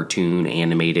like cartoon,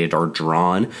 animated, or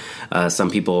drawn.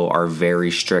 Some people are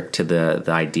very strict to the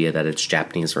idea that it's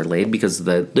Japanese related because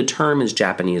the term is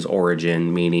Japanese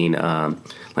origin, meaning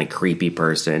like creepy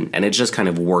person, and it just kind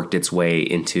of worked its way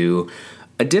into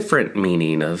a different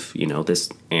meaning of, you know, this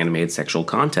animated sexual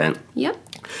content. Yep.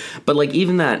 But like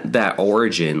even that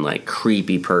origin, like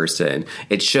creepy person,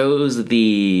 it shows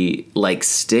the like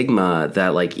stigma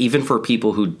that like even for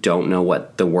people who don't know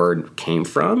what the word came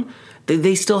from,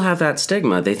 they still have that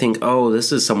stigma. They think, oh,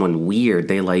 this is someone weird.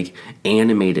 They like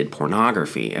animated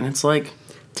pornography. And it's like,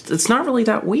 it's not really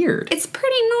that weird. It's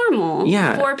pretty normal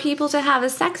for people to have a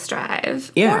sex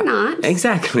drive. Yeah, or not.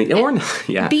 Exactly. Or not.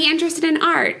 Yeah. Be interested in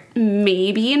art.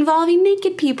 Maybe involving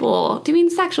naked people doing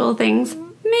sexual things.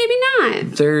 Maybe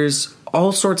not. There's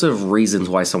all sorts of reasons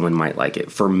why someone might like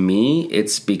it. For me,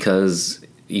 it's because,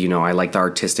 you know, I like the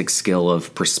artistic skill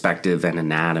of perspective and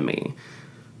anatomy.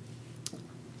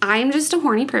 I'm just a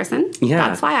horny person. Yeah.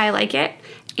 That's why I like it.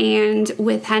 And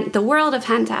with the world of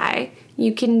hentai,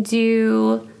 you can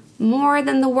do more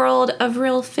than the world of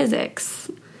real physics.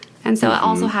 And so it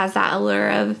also has that allure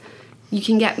of you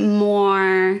can get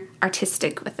more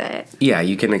artistic with it. Yeah,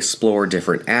 you can explore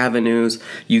different avenues.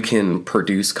 You can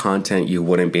produce content you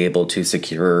wouldn't be able to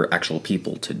secure actual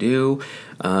people to do.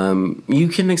 You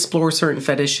can explore certain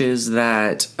fetishes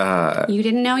that... you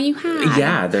didn't know you had.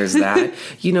 Yeah, there's that.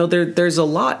 You know, there's a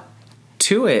lot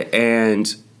to it.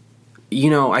 And, you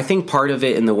know, I think part of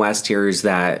it in the West here is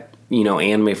that, you know,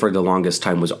 anime for the longest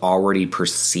time was already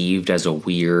perceived as a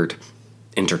weird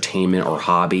entertainment or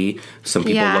hobby. Some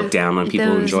people look down on people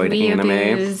who enjoyed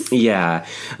anime. Yeah.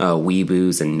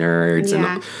 Weeboos and nerds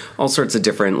and all sorts of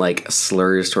different like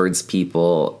slurs towards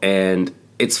people. And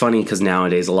it's funny because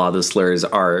nowadays a lot of the slurs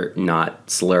are not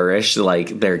slurish.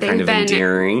 Like they're kind of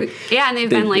endearing. Yeah, and they've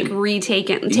been like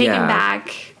taken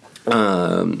back.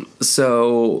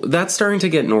 So that's starting to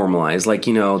get normalized. Like,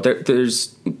 you know,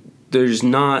 there's there's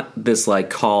not this like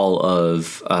call of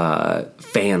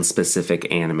fan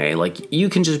specific anime. Like you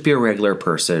can just be a regular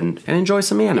person and enjoy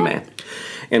some anime. Yeah.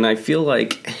 And I feel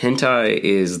like hentai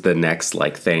is the next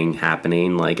like thing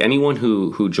happening. Like anyone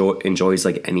who enjoys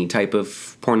like any type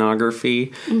of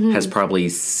pornography has probably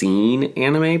seen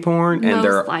anime porn, and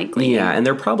Most likely. and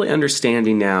they're probably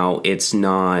understanding now it's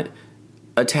not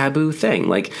a taboo thing.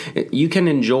 Like you can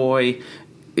enjoy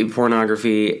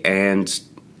pornography and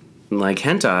like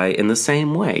hentai in the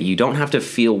same way. You don't have to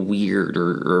feel weird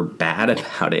or bad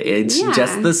about it. It's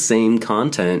just the same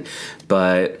content,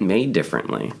 but made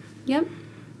differently. Yep.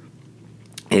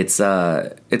 It's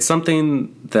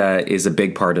something that is a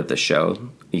big part of the show.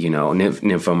 You know,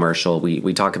 Nymphomercial,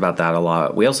 we talk about that a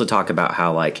lot. We also talk about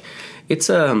how, like, it's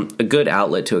a good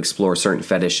outlet to explore certain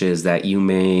fetishes that you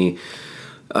may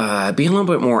be a little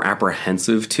bit more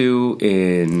apprehensive to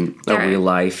in a real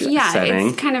life setting. Yeah,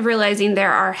 it's kind of realizing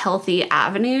there are healthy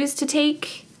avenues to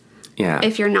take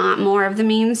if you're not more of the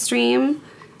mainstream.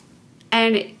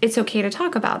 And it's okay to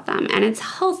talk about them. And it's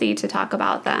healthy to talk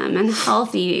about them. And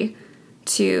healthy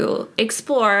to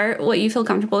explore what you feel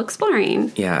comfortable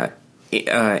exploring. Yeah.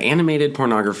 Animated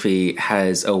pornography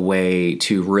has a way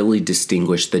to really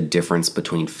distinguish the difference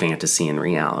between fantasy and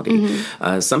reality.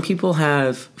 Some people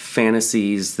have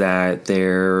fantasies that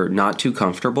they're not too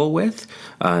comfortable with,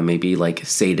 maybe like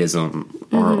sadism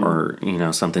or you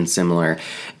know, something similar,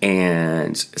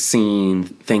 and seeing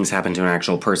things happen to an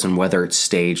actual person, whether it's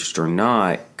staged or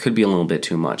not, could be a little bit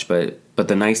too much. But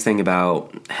the nice thing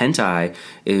about hentai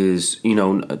is, you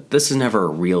know, this is never a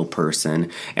real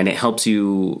person, and it helps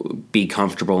you be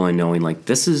comfortable in knowing, like,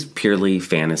 this is purely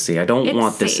fantasy. I don't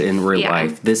want this in real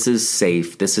life. This is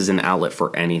safe. This is an outlet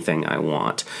for anything I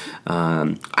want.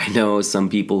 I know some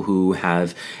people who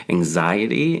have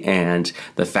anxiety, and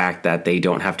the fact that they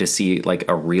don't have to see, like,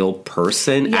 a real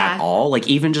person at all, like,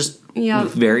 even just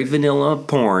very vanilla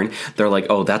porn, they're like,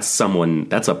 oh, that's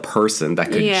a person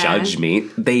that could judge me.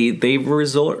 They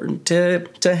resort to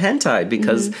hentai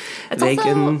because they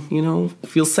can, you know,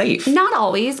 feel safe. Not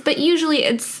always, but usually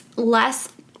it's less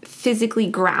physically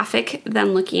graphic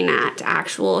than looking at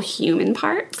actual human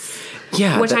parts.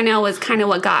 Yeah, which I know was kind of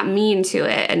what got me into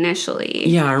it initially.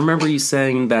 Yeah, I remember you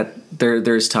saying that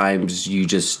there's times you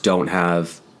just don't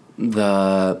have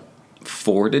the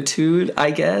fortitude, I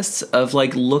guess, of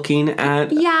like looking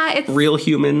at real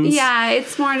humans. Yeah,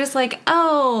 it's more just like,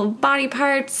 oh, body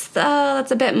parts,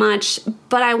 that's a bit much,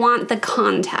 but I want the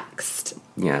context.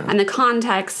 Yeah. And the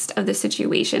context of the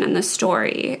situation and the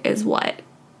story is what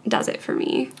does it for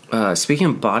me. Speaking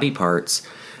of body parts,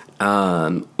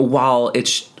 while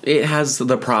it has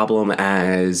the problem,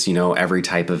 as you know, every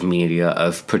type of media,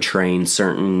 of portraying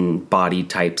certain body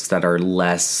types that are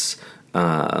less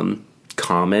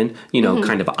common, you know,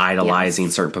 kind of idolizing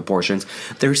certain proportions,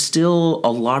 there's still a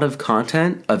lot of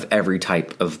content of every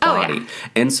type of body.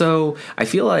 And so I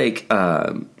feel like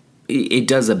it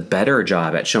does a better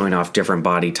job at showing off different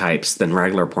body types than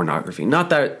regular pornography. Not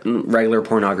that regular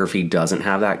pornography doesn't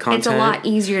have that content. It's a lot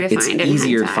easier to find. It's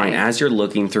easier to find as you're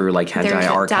looking through like hentai There's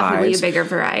archives. Definitely a bigger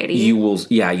variety.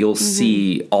 You'll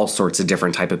see all sorts of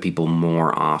different type of people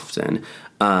more often.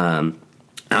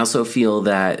 I also feel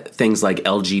that things like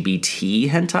LGBT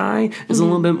hentai is a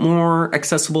little bit more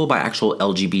accessible by actual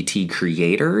LGBT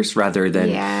creators rather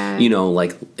than, you know,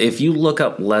 like if you look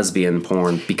up lesbian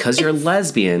porn, because you're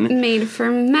lesbian. Made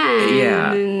for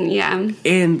men. Yeah.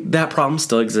 And that problem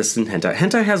still exists in hentai.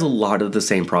 Hentai has a lot of the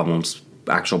same problems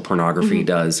actual pornography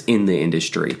does in the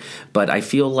industry. But I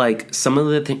feel like some of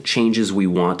the changes we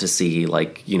want to see,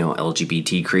 like, you know,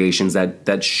 LGBT creations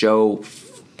that show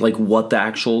like what the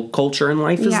actual culture and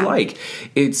life is like.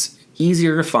 It's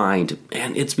easier to find,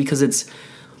 and it's because it's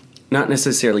not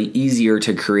necessarily easier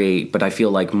to create, but I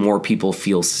feel like more people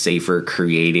feel safer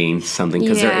creating something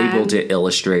because they're able to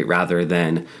illustrate rather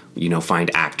than, you know,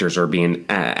 find actors or be an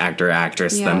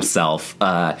actress themselves.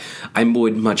 I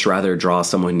would much rather draw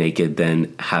someone naked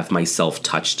than have myself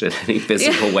touched in any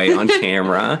physical way on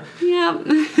camera.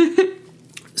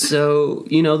 So,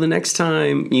 you know, the next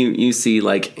time you see,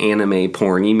 like, anime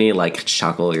porn, you may, like,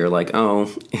 chuckle. You're like, oh,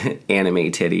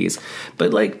 anime titties.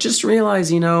 But, like, just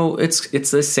realize, you know, it's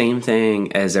the same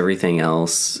thing as everything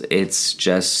else. It's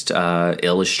just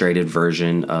illustrated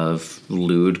version of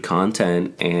lewd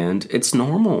content, and it's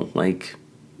normal. Like,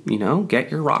 you know, get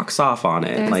your rocks off on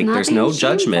it. There's no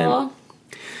judgment.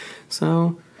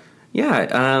 So,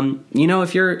 yeah, you know,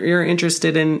 if you're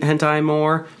interested in hentai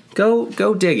more,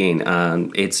 Go digging.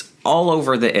 It's all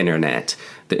over the internet.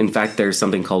 In fact, there's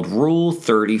something called Rule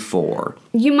 34.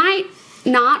 You might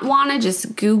not want to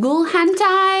just Google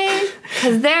hentai,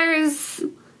 because there's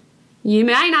you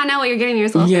might not know what you're getting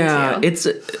yourself into. It's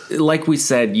like we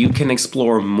said, you can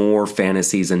explore more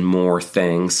fantasies and more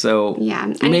things. So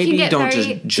and maybe don't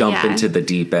just jump into the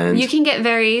deep end. You can get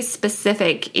very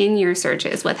specific in your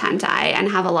searches with hentai and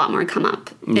have a lot more come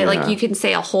up. Like you can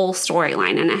say a whole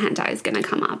storyline and a hentai is going to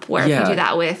come up. Where if you do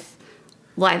that with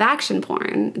live action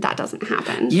porn, that doesn't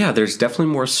happen. Yeah, there's definitely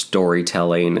more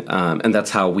storytelling, and that's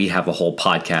how we have a whole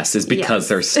podcast, is because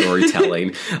there's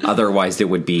storytelling. Otherwise, it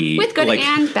would be with good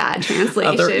and bad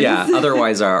translations.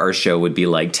 Otherwise, our show would be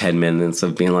like 10 minutes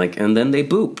of being like, and then they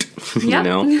booped, you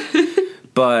know.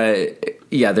 But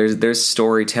yeah, there's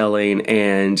storytelling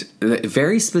and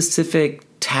very specific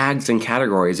tags and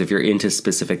categories if you're into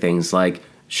specific things, like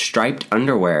striped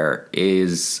underwear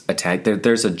is a tag.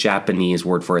 There's a Japanese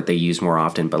word for it they use more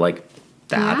often, but like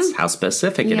that's how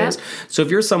specific it is. So if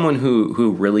you're someone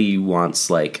who really wants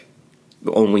like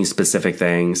only specific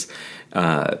things,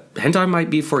 hentai might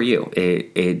be for you.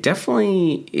 It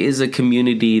definitely is a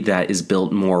community that is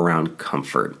built more around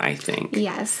comfort, I think.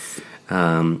 Yes.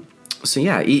 So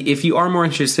yeah, if you are more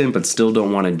interested but still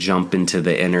don't want to jump into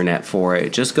the internet for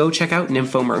it, just go check out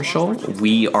Nymphomercial.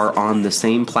 We are on the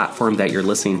same platform that you're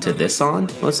listening to this on,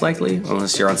 most likely,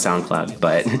 unless you're on SoundCloud.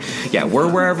 But yeah, we're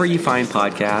wherever you find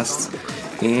podcasts.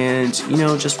 And, you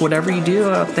know, just whatever you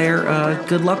do out there,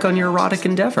 good luck on your erotic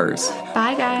endeavors.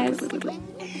 Bye, guys.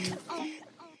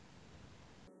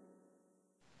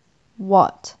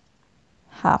 What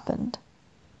happened?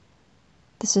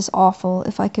 This is awful.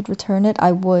 If I could return it,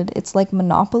 I would. It's like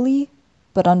Monopoly,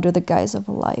 but under the guise of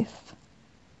life.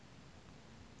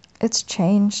 It's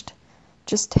changed.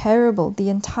 Just terrible, the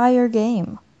entire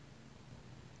game.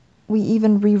 We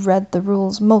even reread the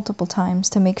rules multiple times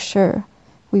to make sure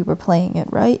we were playing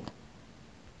it right.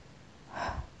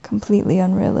 Completely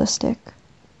unrealistic.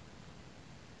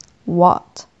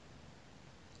 What?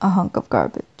 A hunk of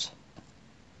garbage.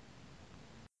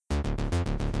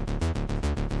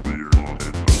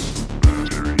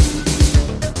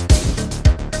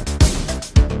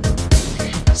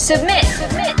 Submit.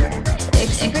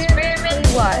 Experiment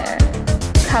Wire.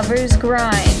 Covers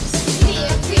Grimes.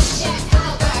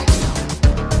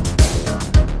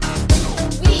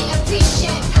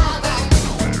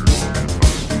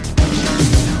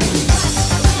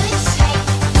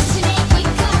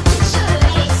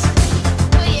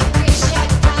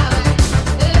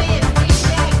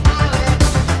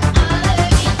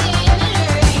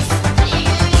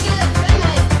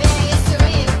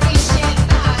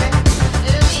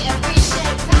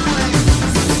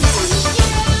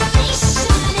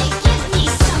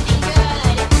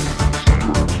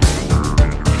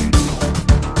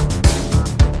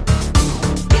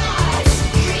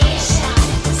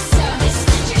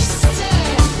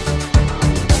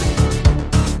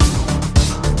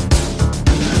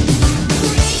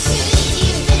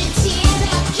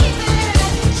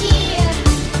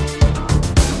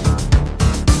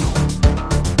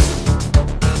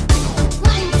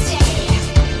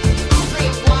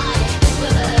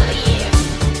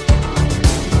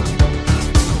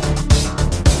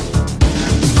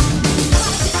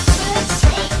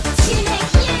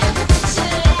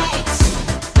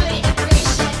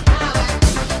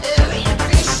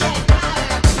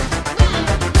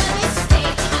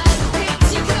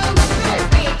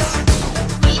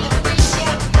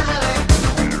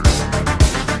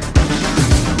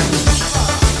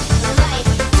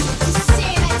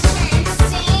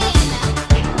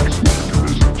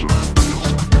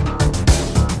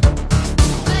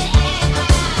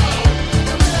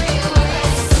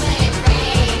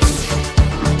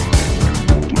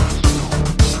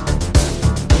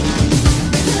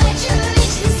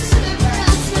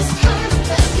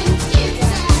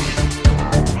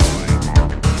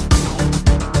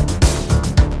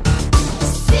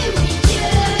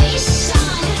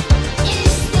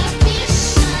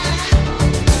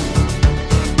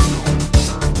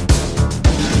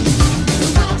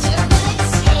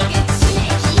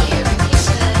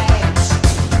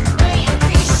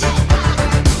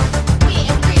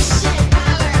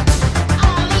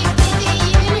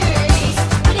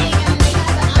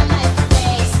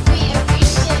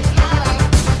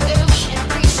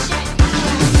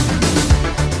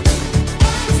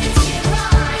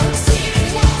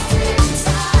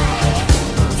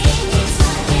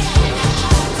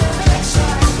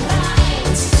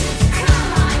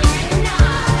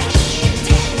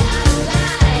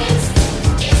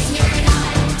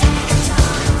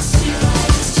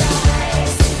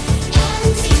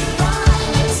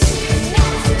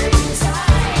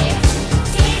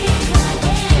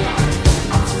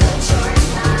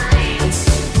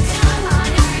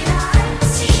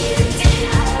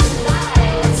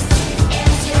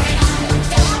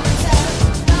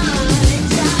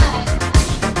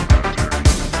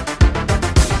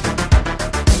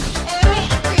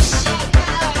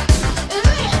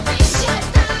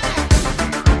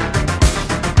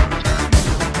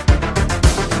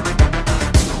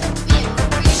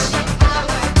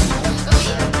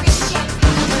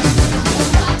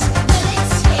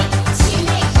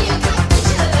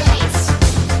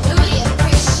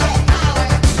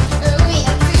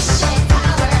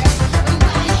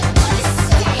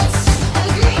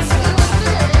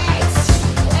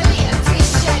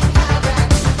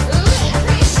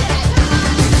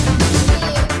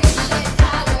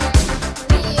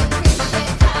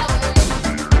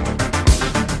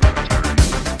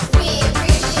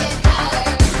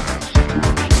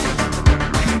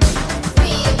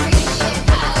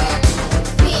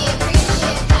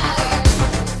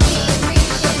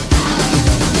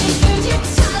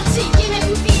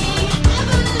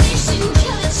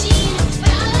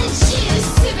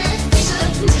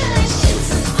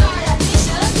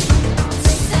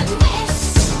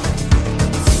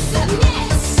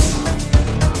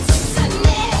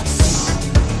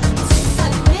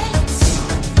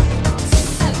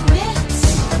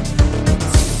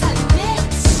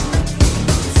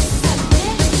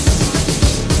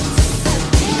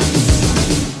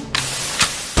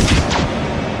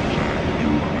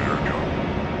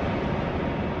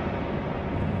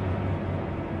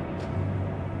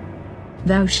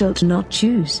 Thou shalt not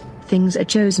choose, things are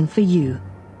chosen for you.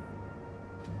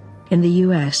 In the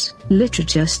US,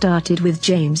 literature started with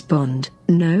James Bond,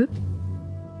 no?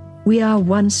 We are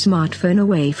one smartphone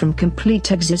away from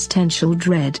complete existential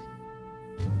dread.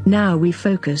 Now we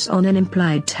focus on an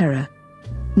implied terror,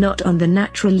 not on the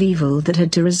natural evil that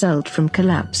had to result from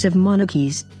collapse of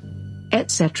monarchies,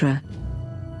 etc.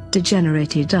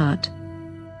 Degenerated art.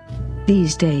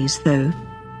 These days, though,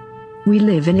 we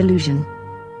live in illusion.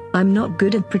 I'm not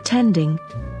good at pretending.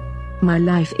 My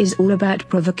life is all about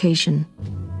provocation.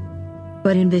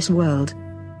 But in this world,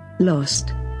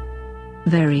 lost.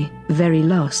 Very, very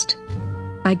lost.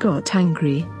 I got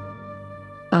angry.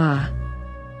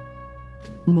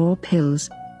 More pills.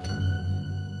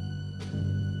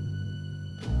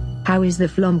 How is the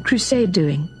Flom Crusade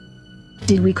doing?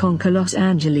 Did we conquer Los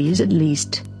Angeles at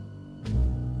least?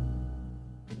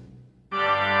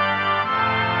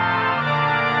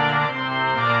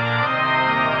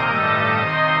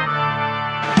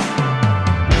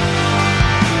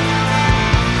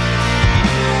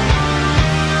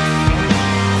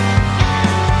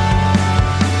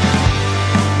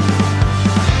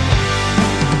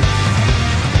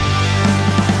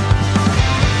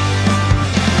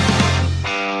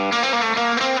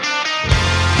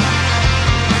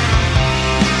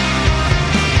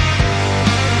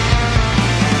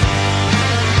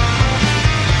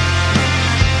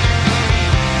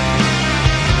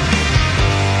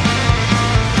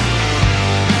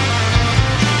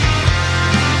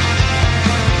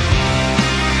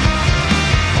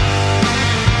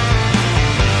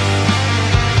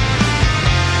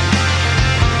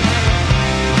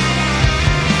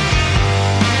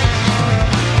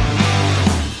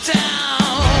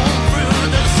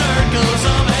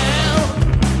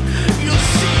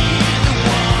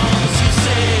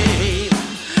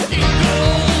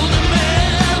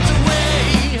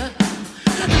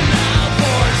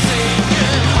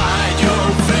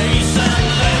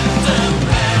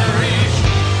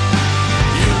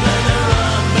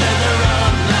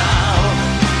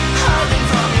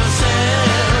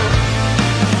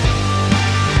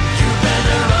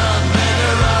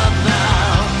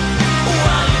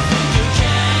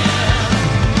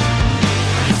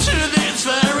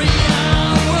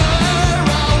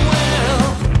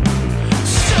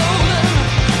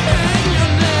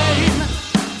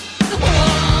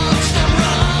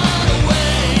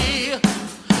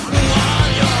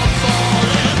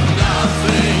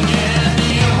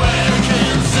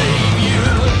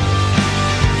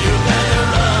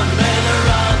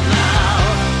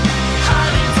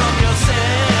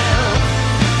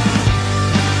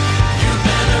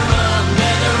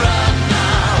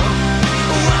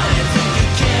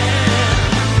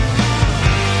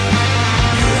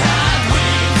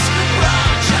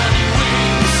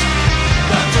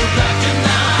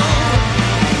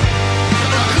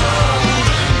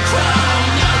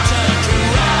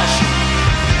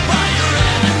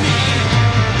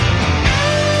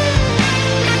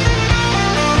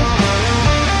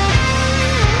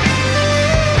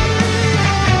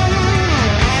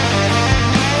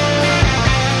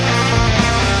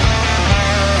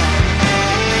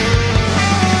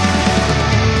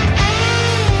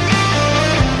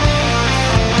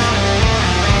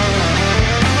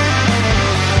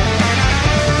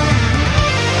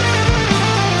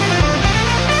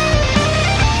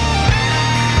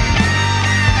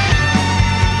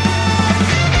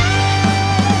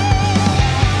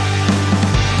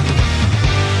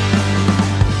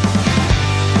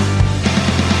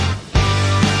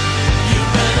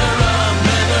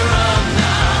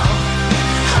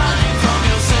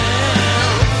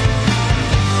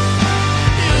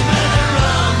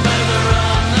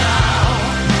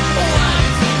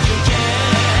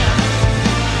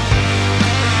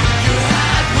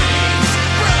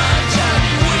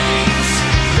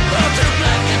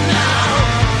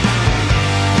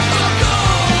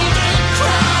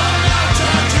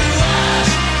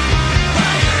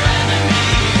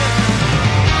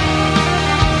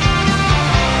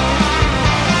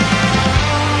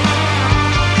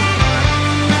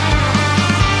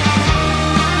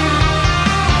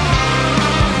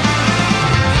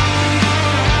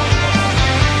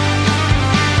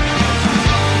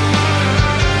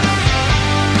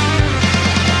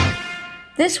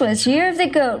 This was Year of the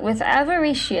Goat with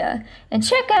Avaricia, and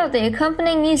check out the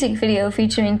accompanying music video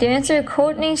featuring dancer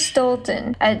Courtney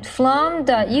Stolten at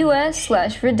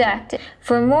flom.us/redacted.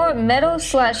 For more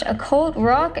metal/occult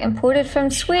rock imported from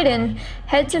Sweden,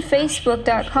 head to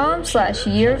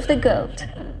facebook.com/yearofthegoat.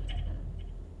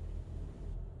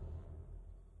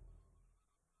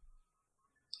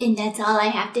 And that's all I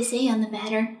have to say on the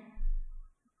matter.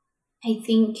 I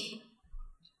think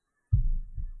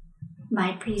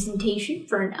my presentation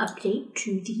for an update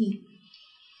to the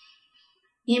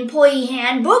employee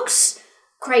handbooks,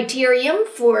 criterion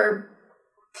for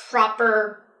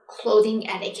proper clothing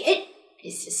etiquette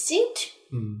is succinct.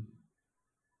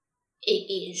 It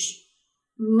is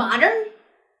modern,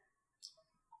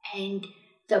 and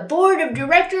the board of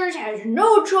directors has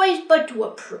no choice but to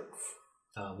approve.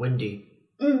 Wendy.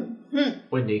 Mm-hmm.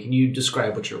 Wendy, can you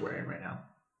describe what you're wearing right now?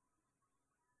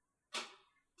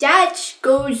 That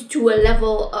goes to a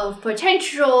level of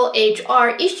potential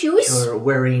HR issues. You're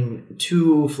wearing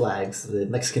two flags, the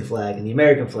Mexican flag and the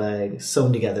American flag,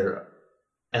 sewn together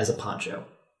as a poncho.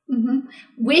 Mm-hmm.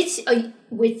 With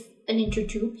an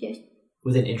intertube, yes.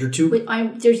 With an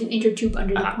intertube? There's an intertube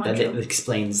under the poncho. That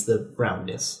explains the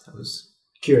roundness. I was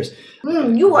curious.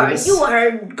 You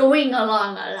are going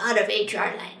along a lot of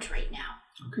HR lines right now,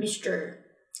 Mr.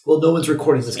 Well, no one's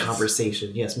recording this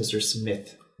conversation. Yes, Mr.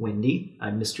 Smith. Wendy,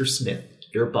 I'm Mr. Smith,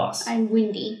 your boss. I'm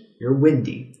Wendy. You're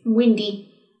Wendy.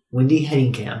 Wendy. Wendy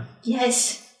Henningham.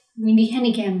 Yes, Wendy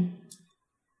Henningham.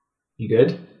 You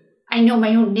good? I know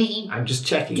my own name. I'm just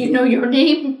checking. Do you know your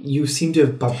name? You seem to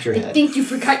have bumped your head. I think you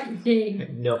forgot your name.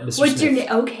 No, Mr. What's Smith. your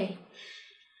name? Okay.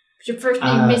 Is your first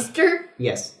name Mr.?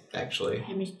 Yes, actually.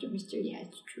 Hi, Mr. Yeah,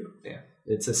 it's true. Yeah,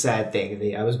 it's a sad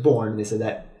thing. I was born, and they said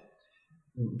that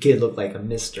kid looked like a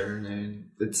mister, and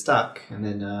then it stuck. And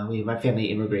then my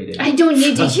family immigrated. I don't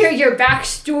need to hear your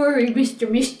backstory,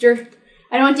 Mister.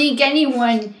 I don't think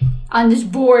anyone on this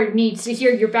board needs to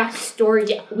hear your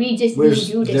backstory. We just need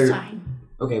you to sign.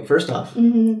 Okay, first off,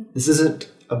 this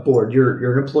isn't a board.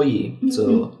 You're an employee,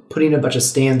 so putting a bunch of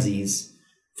stanzies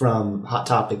from Hot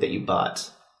Topic that you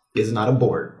bought is not a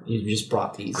board. You just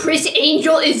brought these. Chris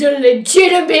Angel is a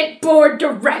legitimate board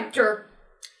director.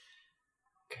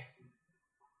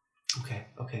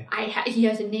 Okay. He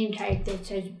has a name tag that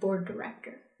says board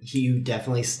director. You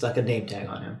definitely stuck a name tag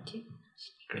on him.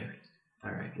 Great.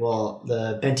 All right. Well,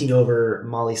 the bending over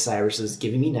Molly Cyrus is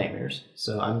giving me nightmares,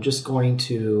 so I'm just going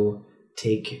to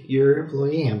take your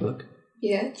employee handbook.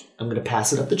 Yeah. I'm going to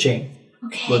pass it up the chain.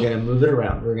 Okay. We're going to move it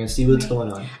around. We're going to see what's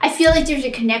going on. I feel like there's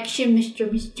a connection, Mister.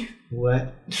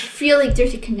 What? I feel like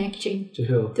there's a connection. To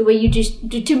who? The way you just,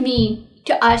 to me,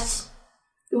 to us.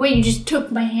 The way you just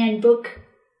took my handbook.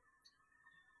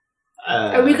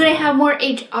 Are we going to have more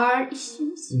HR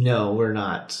issues? No, we're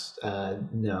not.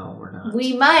 No, we're not.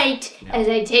 We might, as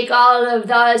I take all of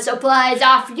the supplies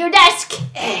off your desk.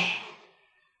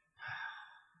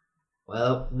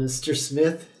 Well, Mr.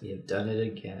 Smith, you've done it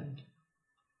again.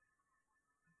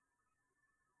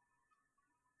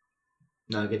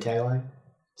 Not a good tagline?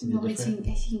 No, I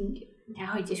think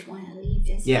now I just want to leave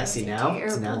this. Yeah, see now?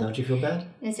 Now don't you feel bad?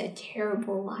 That's a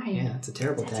terrible line. Yeah, it's a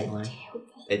terrible tagline.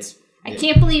 I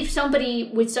can't believe somebody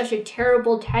with such a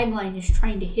terrible tagline is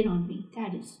trying to hit on me.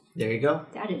 That is... There you go.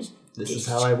 That is This disgusting. is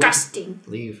how I would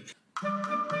leave.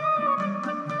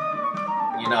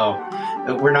 You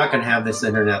know, we're not going to have this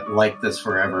internet like this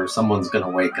forever. Someone's going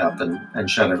to wake up and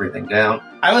shut everything down.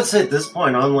 I would say at this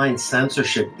point, online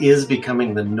censorship is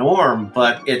becoming the norm,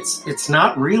 but it's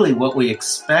not really what we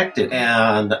expected.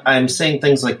 And I'm saying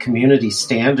things like community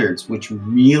standards, which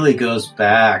really goes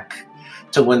back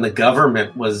to when the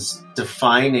government was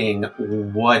defining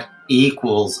what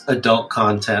equals adult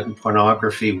content and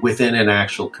pornography within an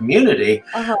actual community.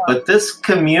 But this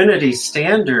community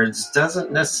standards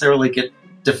doesn't necessarily get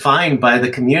defined by the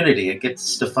community. It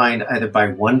gets defined either by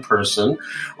one person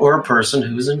or a person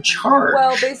who's in charge.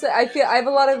 Well, basically, I have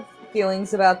a lot of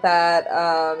feelings about that,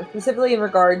 specifically in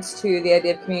regards to the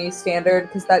idea of community standard,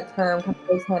 because that term kind of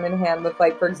goes hand in hand with,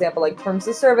 like, for example, like terms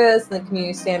of service and the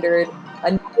community standard,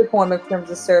 another form of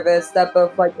terms of service that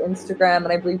both like Instagram and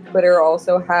I believe Twitter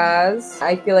also has.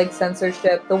 I feel like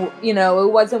censorship,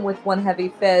 it wasn't with one heavy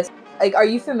fist. Like, are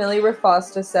you familiar with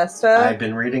FOSTA SESTA? I've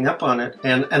been reading up on it,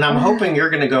 and I'm hoping you're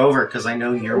going to go over it because I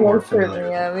know you're more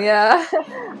familiar. Yeah.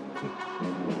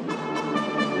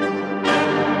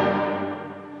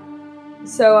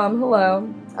 So, hello.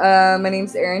 My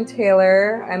name's Erin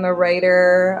Taylor. I'm a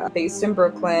writer based in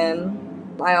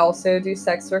Brooklyn. I also do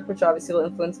sex work, which obviously will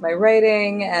influence my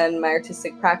writing and my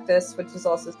artistic practice, which is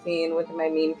also seen within my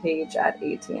meme page at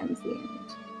ATMZ.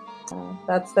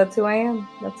 That's who I am.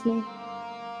 That's me.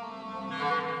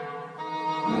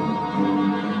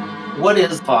 What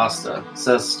is FOSTA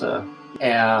SESTA,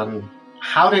 and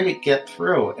how did it get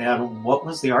through, and what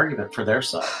was the argument for their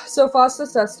side? So FOSTA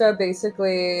SESTA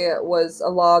basically was a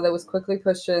law that was quickly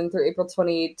pushed in through April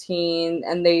 2018,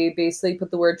 and they basically put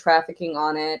the word trafficking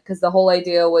on it, because the whole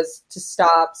idea was to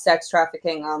stop sex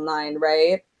trafficking online,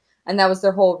 right? And that was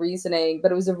their whole reasoning.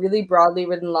 But it was a really broadly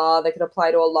written law that could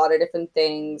apply to a lot of different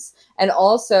things. And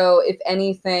also, if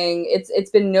anything,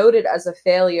 it's been noted as a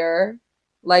failure.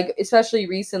 Like, especially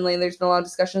recently, there's been a lot of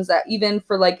discussions that even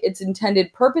for like its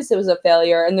intended purpose, it was a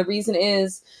failure. And the reason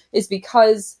is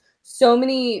because so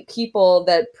many people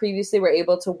that previously were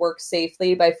able to work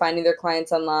safely by finding their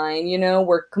clients online, you know,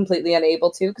 were completely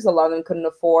unable to, because a lot of them couldn't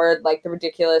afford like the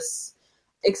ridiculous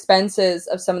expenses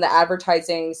of some of the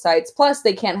advertising sites. Plus,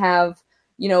 they can't have,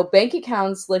 you know, bank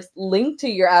accounts linked to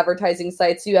your advertising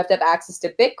sites. So you have to have access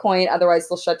to Bitcoin. Otherwise,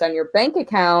 they'll shut down your bank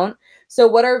account. So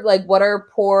what are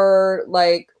poor,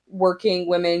 like, working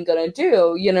women gonna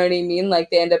do? You know what I mean?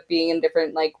 Like, they end up being in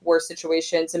different, like, worse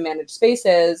situations and managed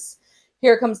spaces.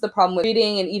 Here comes the problem with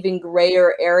treating an even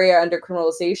grayer area under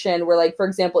criminalization, where, like, for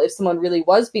example, if someone really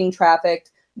was being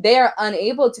trafficked, they are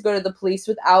unable to go to the police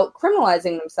without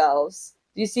criminalizing themselves.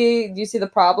 Do you see the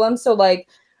problem? So, like,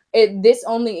 this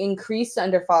only increased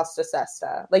under FOSTA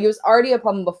SESTA. Like, it was already a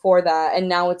problem before that, and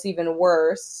now it's even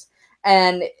worse.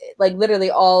 And, like,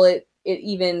 literally all it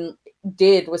even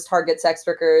did was target sex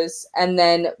workers, and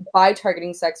then by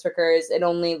targeting sex workers, it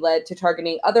only led to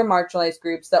targeting other marginalized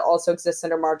groups that also exist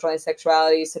under marginalized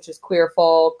sexuality, such as queer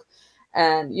folk,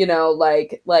 and, you know,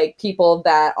 like people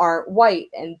that aren't white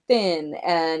and thin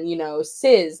and, you know,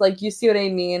 cis. Like, you see what I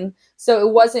mean? So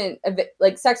it wasn't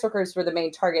like sex workers were the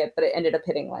main target, but it ended up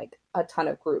hitting like a ton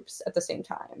of groups at the same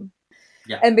time.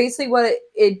 Yeah. And basically what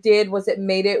it did was it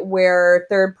made it where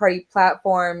third-party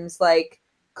platforms like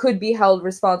could be held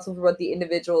responsible for what the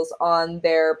individuals on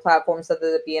their platforms,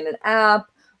 whether it be in an app,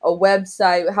 a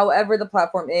website, however the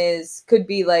platform is, could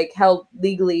be like held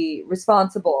legally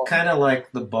responsible. Kind of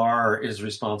like the bar is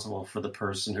responsible for the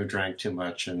person who drank too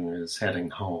much and is heading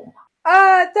home.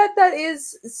 That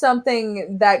is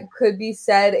something that could be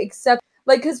said, except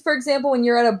like, because for example, when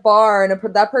you're at a bar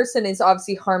and that person is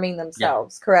obviously harming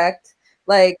themselves, correct?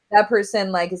 Like, that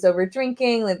person like is over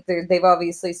drinking, like they've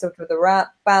obviously slipped with the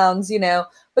bounds, you know.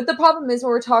 But the problem is when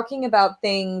we're talking about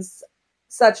things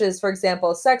such as, for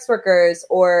example, sex workers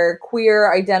or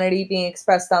queer identity being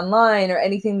expressed online or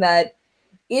anything that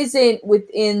isn't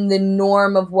within the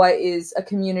norm of what is a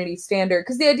community standard.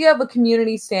 Because the idea of a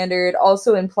community standard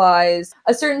also implies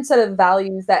a certain set of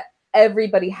values that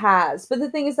everybody has. But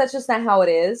the thing is, that's just not how it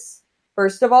is,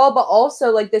 first of all. But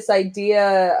also, like, this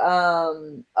idea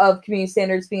of community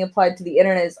standards being applied to the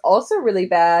internet is also really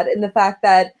bad in the fact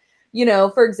that, you know,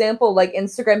 for example, like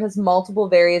Instagram has multiple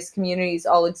various communities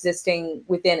all existing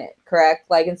within it, correct?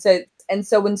 Like, and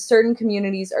so when certain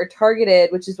communities are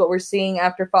targeted, which is what we're seeing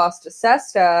after FOSTA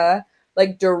SESTA,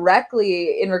 like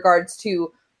directly in regards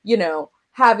to, you know,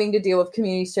 having to deal with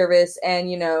community service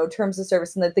and, you know, terms of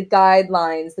service and the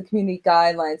guidelines, the community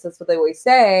guidelines, that's what they always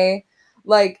say,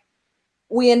 like,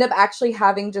 we end up actually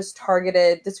having just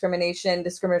targeted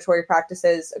discriminatory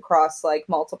practices across like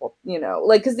multiple, you know,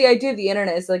 like, because the idea of the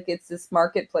internet is like it's this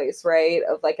marketplace, right,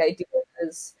 of like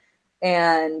ideas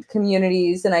and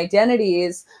communities and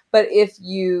identities. But if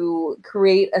you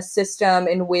create a system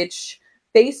in which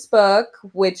Facebook,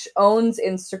 which owns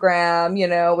Instagram, you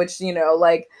know, which, you know,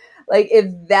 like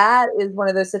if that is one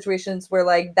of those situations where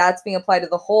like that's being applied to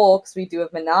the whole, because we do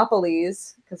have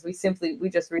monopolies, because we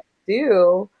just really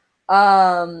do.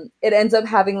 It ends up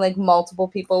having like multiple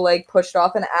people like pushed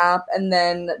off an app, and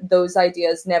then those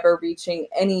ideas never reaching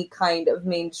any kind of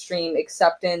mainstream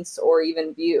acceptance or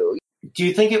even view. Do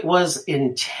you think it was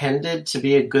intended to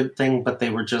be a good thing, but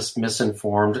they were just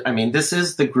misinformed? I mean, this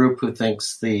is the group who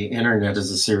thinks the internet is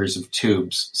a series of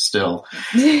tubes still.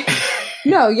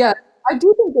 No, yeah, I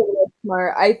do think it was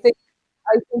smart. I think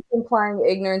implying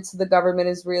ignorance to the government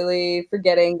is really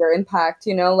forgetting their impact,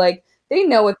 you know, like they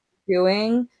know what they're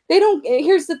doing.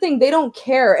 Here's the thing, they don't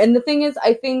care. And the thing is,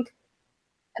 I think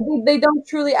they don't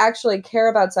truly actually care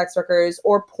about sex workers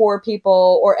or poor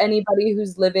people or anybody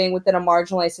who's living within a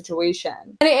marginalized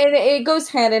situation. And it goes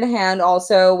hand in hand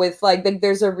also with like,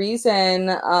 there's a reason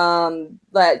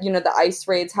that, you know, the ICE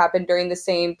raids happened during the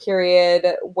same period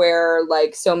where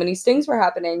like so many stings were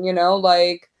happening, you know,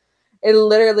 like it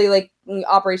literally like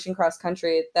Operation Cross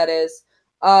Country, that is.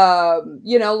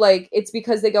 You know, like it's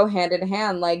because they go hand in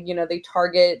hand, like, you know, they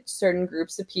target certain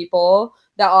groups of people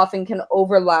that often can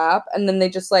overlap, and then they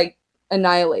just like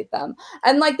annihilate them.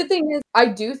 And like the thing is, I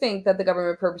do think that the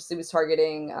government purposely was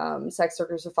targeting sex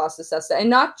workers with FOSTA SESTA, and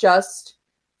not just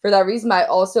for that reason, but I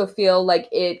also feel like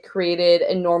it created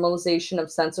a normalization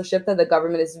of censorship that the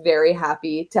government is very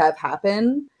happy to have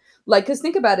happen. Like, because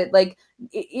think about it, like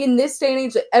in this day and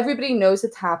age, everybody knows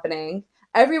it's happening.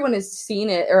 Everyone has seen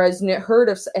it or has heard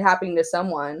of it happening to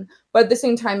someone, but at the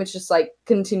same time, it's just like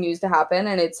continues to happen.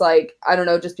 And it's like, I don't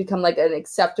know, just become like an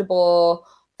acceptable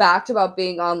fact about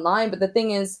being online. But the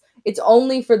thing is, it's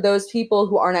only for those people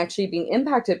who aren't actually being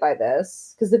impacted by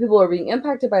this, because the people who are being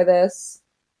impacted by this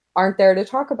aren't there to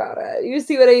talk about it. You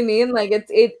see what I mean? Like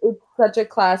it's such a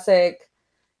classic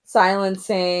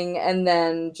silencing and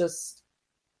then just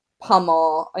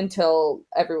pummel until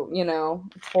everyone,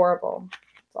 it's horrible.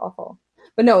 It's awful.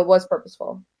 But no, it was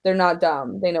purposeful. They're not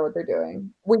dumb. They know what they're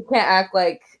doing. We can't act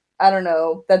like, I don't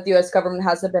know, that the US government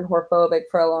hasn't been horphobic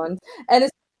for a long time. And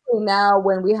especially now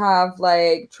when we have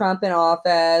like Trump in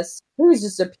office, who's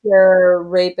just a pure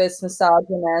rapist,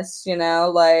 misogynist,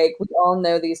 like we all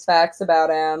know these facts about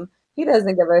him. He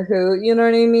doesn't give a hoot, you know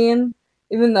what I mean?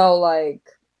 Even though like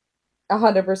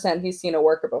 100% he's seen a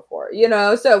worker before,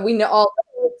 so we know all of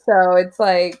it. So it's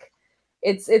like,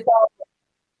 it's hypocrisy,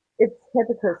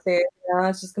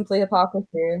 it's just complete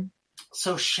hypocrisy.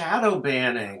 So shadow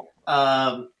banning,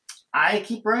 I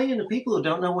keep running into people who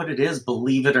don't know what it is,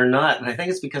 believe it or not, and I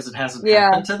think it's because it hasn't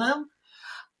happened to them.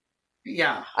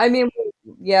 Yeah. I mean,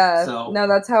 yeah. So, no,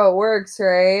 that's how it works,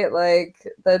 right? Like,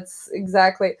 that's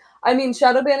exactly. I mean,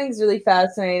 shadow banning is really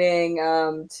fascinating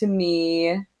to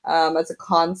me as a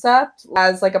concept.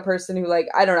 As like a person who like,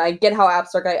 I don't know, I get how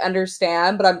apps work, I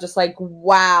understand, but I'm just like,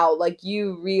 wow, like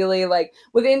you really like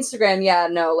with Instagram, yeah,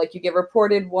 no, like you get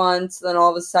reported once, then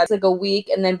all of a sudden it's like a week,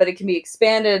 and then but it can be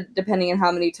expanded depending on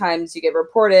how many times you get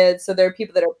reported. So there are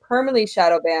people that are permanently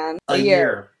shadow banned a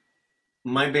year.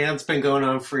 My ban's been going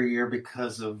on for a year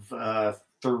because of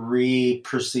 3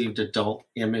 perceived adult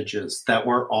images that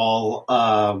were all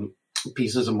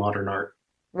pieces of modern art.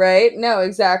 Right? No,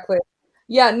 exactly.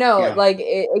 Yeah, no, like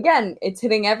again, it's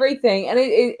hitting everything, and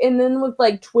and then with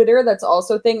like Twitter, that's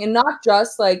also a thing, and not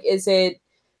just like is it,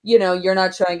 you're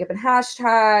not showing up in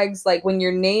hashtags, like when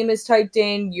your name is typed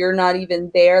in, you're not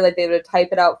even there, like they have to type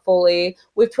it out fully.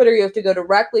 With Twitter, you have to go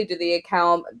directly to the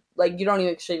account, like you don't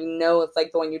even actually know if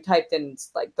like the one you typed in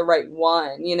is like the right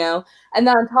one, and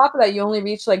then on top of that, you only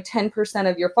reach like 10%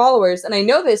 of your followers. And I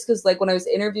know this because like when I was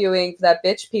interviewing for that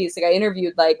bitch piece, like I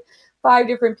interviewed like 5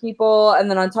 different people, and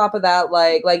then on top of that,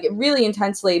 like really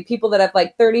intensely, people that have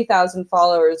like 30,000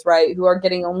 followers, right, who are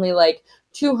getting only like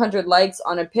 200 likes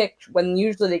on a pic when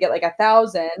usually they get like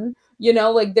 1,000.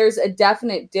 Like there's a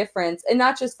definite difference, and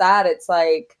not just that, it's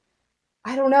like,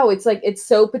 I don't know, it's like it's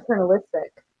so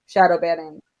paternalistic, shadow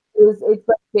banning.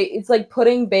 It's like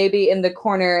putting baby in the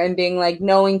corner and being like,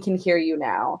 no one can hear you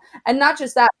now. And not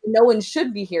just that, no one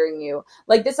should be hearing you.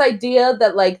 Like this idea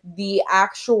that like the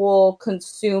actual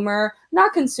consumer,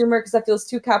 not consumer because that feels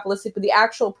too capitalistic, but the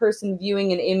actual person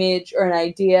viewing an image or an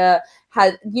idea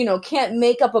has, can't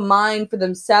make up a mind for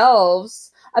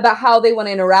themselves about how they want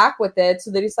to interact with it.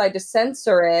 So they decide to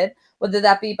censor it, whether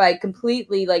that be by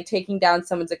completely like taking down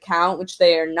someone's account, which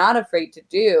they are not afraid to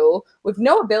do, with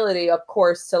no ability, of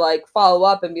course, to like follow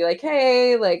up and be like,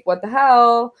 hey, like what the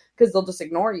hell? Because they'll just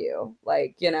ignore you,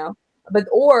 like, but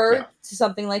to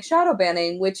something like shadow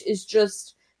banning, which is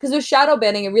just because with shadow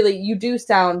banning, it really, you do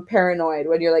sound paranoid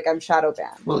when you're like, I'm shadow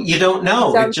banned. Well, you don't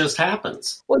know. It just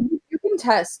happens. Well, you can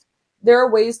test. There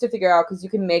are ways to figure out because you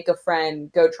can make a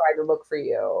friend go try to look for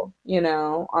you,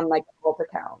 on like a health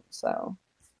account. So.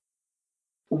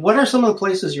 What are some of the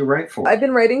places you write for? I've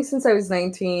been writing since I was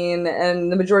 19,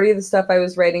 and the majority of the stuff I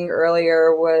was writing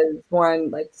earlier was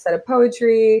one like set of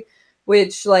poetry,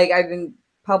 which like I've been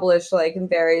published like in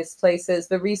various places.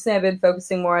 But recently I've been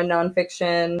focusing more on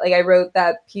nonfiction. Like I wrote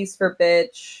that piece for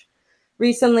Bitch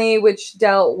recently, which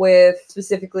dealt with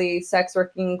specifically sex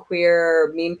working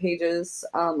queer meme pages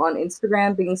on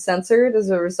Instagram being censored as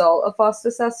a result of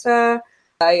FOSTA SESTA.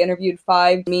 I interviewed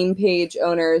 5 meme page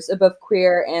owners of both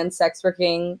queer and sex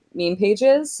working meme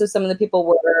pages. So some of the people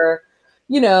were,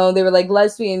 they were like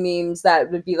lesbian memes that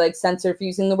would be like censored for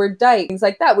using the word dyke, things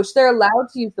like that, which they're allowed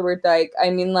to use the word dyke. I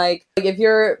mean, like if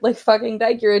you're like fucking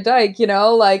dyke, you're a dyke,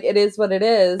 like it is what it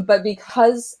is. But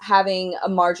because having a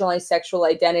marginalized sexual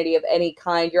identity of any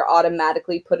kind, you're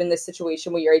automatically put in this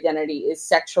situation where your identity is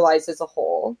sexualized as a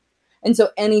whole. And so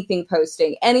anything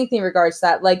posting, anything in regards to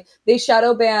that, like they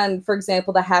shadow banned, for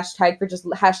example, the hashtag for just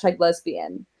hashtag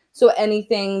lesbian. So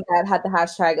anything that had the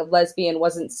hashtag of lesbian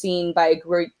wasn't seen by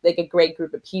a great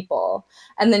group of people.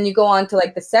 And then you go on to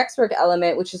like the sex work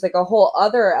element, which is like a whole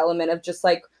other element of just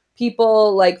like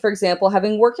people, like, for example,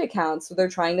 having work accounts where they're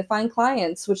trying to find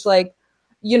clients, which like,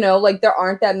 like there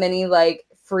aren't that many like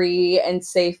free and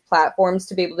safe platforms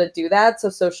to be able to do that. So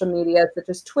social media such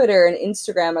as Twitter and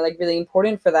Instagram are like really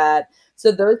important for that.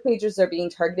 So those pages are being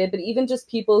targeted, but even just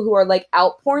people who are like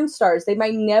out porn stars, they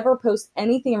might never post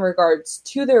anything in regards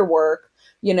to their work,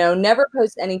 never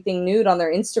post anything nude on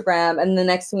their Instagram. And the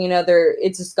next thing you know,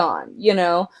 it's just gone,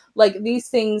 like these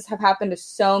things have happened to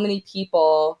so many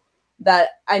people that,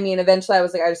 I mean, eventually I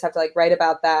was like, I just have to like write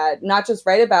about that, not just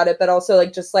write about it, but also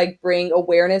like just like bring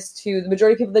awareness to the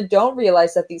majority of people that don't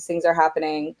realize that these things are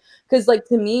happening. Because like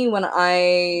to me, when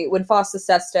FOSTA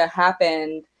SESTA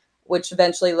happened, which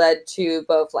eventually led to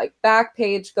both like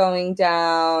Backpage going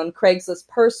down, Craigslist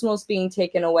Personals being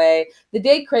taken away. The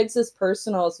day Craigslist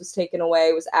Personals was taken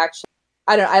away was actually,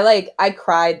 I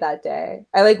cried that day.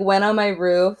 I like went on my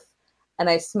roof and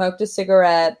I smoked a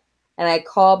cigarette and I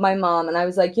called my mom and I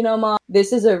was like, Mom,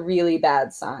 this is a really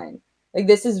bad sign. Like,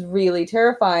 this is really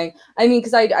terrifying. I mean,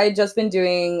 because I had just been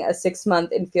doing a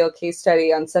 6-month in-field case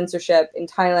study on censorship in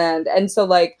Thailand. And so,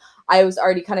 like, I was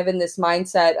already kind of in this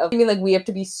mindset of, like, we have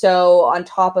to be so on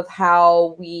top of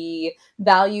how we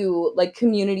value, like,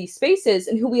 community spaces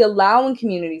and who we allow in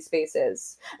community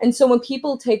spaces. And so when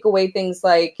people take away things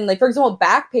like, for example,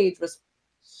 Backpage was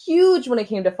huge when it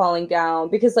came to falling down,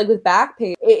 because like with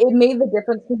Backpage, it made the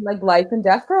difference between like life and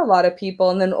death for a lot of people,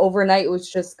 and then overnight it was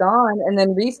just gone. And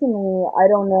then recently, I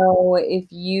don't know if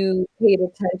you paid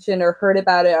attention or heard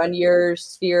about it on your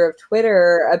sphere of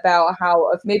Twitter, about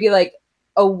how maybe like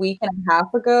a week and a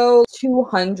half ago,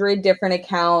 200 different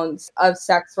accounts of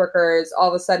sex workers all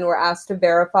of a sudden were asked to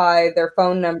verify their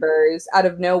phone numbers out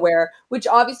of nowhere, which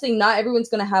obviously not everyone's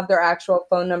going to have their actual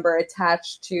phone number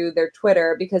attached to their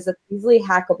Twitter because it's easily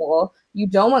hackable. You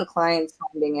don't want clients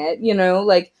finding it,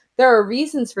 like there are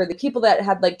reasons for the people that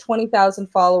had like 20,000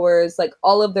 followers, like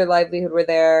all of their livelihood were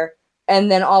there. And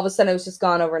then all of a sudden it was just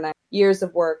gone overnight, years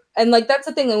of work. And like, that's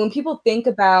the thing. Like, when people think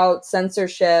about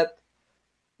censorship,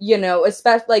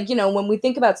 especially like, when we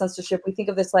think about censorship, we think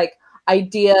of this like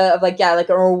idea of like, yeah, like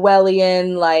an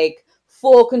Orwellian, like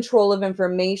full control of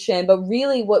information. But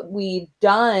really what we've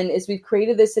done is we've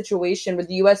created this situation where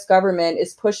the US government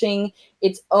is pushing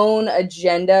its own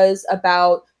agendas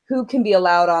about who can be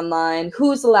allowed online,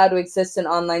 who's allowed to exist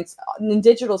in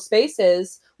digital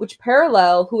spaces, which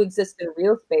parallel who exists in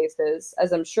real spaces,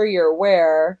 as I'm sure you're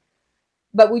aware.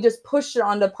 But we just pushed it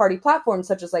onto party platforms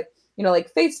such as like,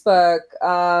 like Facebook,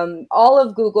 all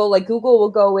of Google. Like Google will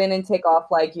go in and take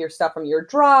off like your stuff from your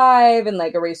drive and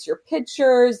like erase your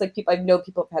pictures. Like I know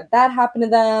people have had that happen to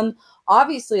them.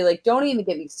 Obviously, like don't even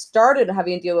get me started on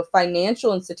having to deal with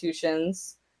financial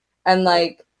institutions. And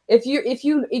like if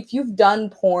you've done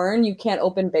porn, you can't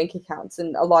open bank accounts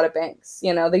in a lot of banks.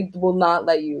 They will not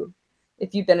let you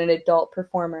if you've been an adult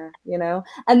performer,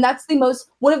 and that's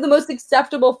one of the most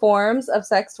acceptable forms of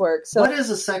sex work. So what is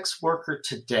a sex worker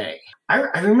today?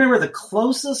 I remember the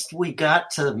closest we got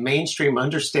to mainstream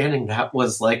understanding that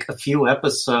was like a few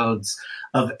episodes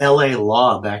of LA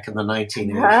Law back in the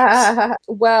 1980s.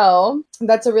 Well,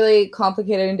 that's a really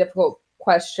complicated and difficult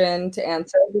question to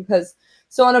answer because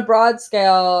so on a broad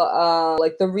scale,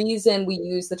 like the reason we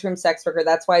use the term sex worker,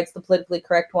 that's why it's the politically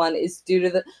correct one, is due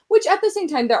to which at the same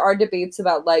time, there are debates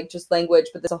about like just language,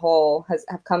 but this a whole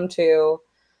have come to.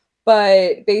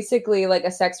 But basically, like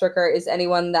a sex worker is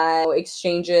anyone that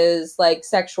exchanges like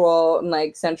sexual and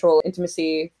like sensual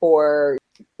intimacy for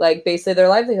like basically their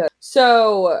livelihood.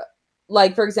 So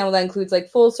like, for example, that includes like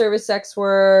full service sex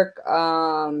work,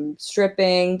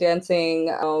 stripping,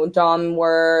 dancing, dom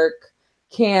work,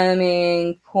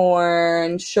 camming,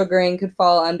 porn, sugaring could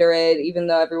fall under it, even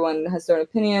though everyone has their own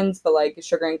opinions, but like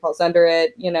sugaring falls under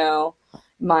it,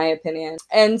 my opinion.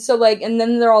 And so like, and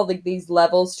then there are all like these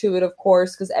levels to it, of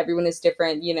course, because everyone is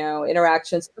different,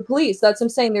 interactions with the police. That's what I'm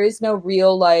saying. There is no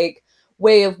real like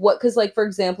way of what, because like, for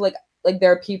example, like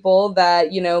there are people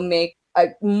that, make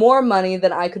more money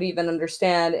than I could even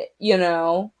understand,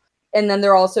 And then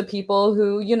there are also people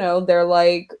who, they're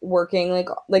like working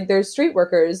like there's street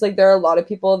workers. Like there are a lot of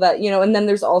people that, and then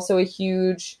there's also a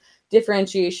huge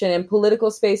differentiation in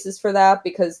political spaces for that,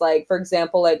 because like, for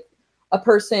example, like a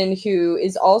person who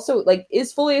is also like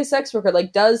is fully a sex worker,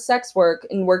 like does sex work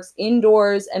and works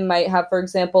indoors and might have, for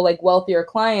example, like wealthier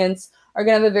clients, are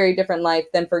going to have a very different life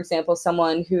than, for example,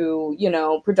 someone who,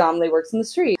 predominantly works in the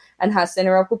street and has to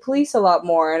interact with police a lot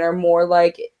more and are more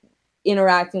like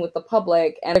interacting with the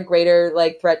public and a greater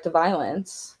like threat to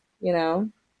violence,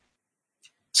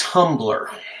 Tumblr.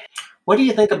 What do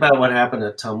you think about what happened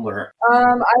at Tumblr?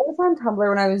 I was on Tumblr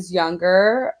when I was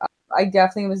younger. I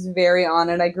definitely was very on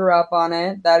it. I grew up on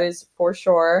it. That is for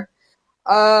sure.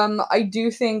 I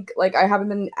do think like I haven't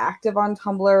been active on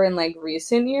Tumblr in like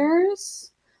recent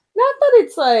years. Not that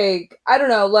it's like, I don't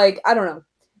know.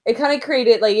 It kind of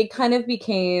created, like, it kind of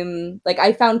became, like,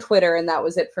 I found Twitter and that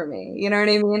was it for me. You know what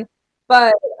I mean?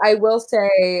 But I will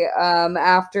say,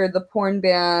 after the porn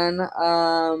ban,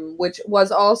 which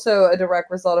was also a direct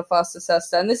result of FOSTA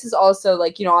SESTA, and this is also,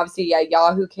 like, obviously, yeah,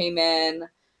 Yahoo came in,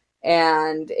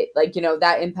 and, it, like,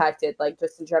 that impacted, like,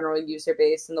 just in general user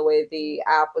base and the way the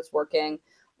app was working.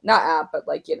 not app, but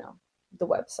like, the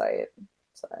website.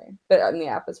 Sorry, but on the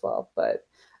app as well. But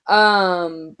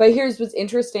here's what's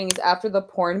interesting is after the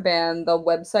porn ban, the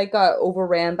website got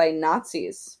overran by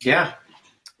Nazis. Yeah.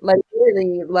 Like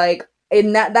really, like,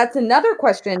 and that's another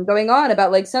question going on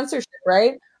about like censorship,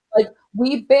 right? Like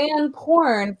we ban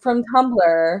porn from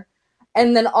Tumblr,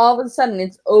 and then all of a sudden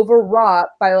it's overwrought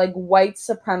by like white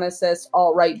supremacist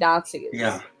alt-right Nazis.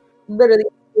 Yeah. Literally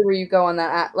where you go on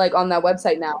that on that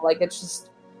website now, like it's just.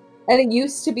 And it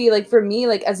used to be, like, for me,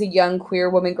 like, as a young queer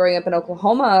woman growing up in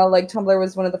Oklahoma, like, Tumblr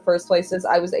was one of the first places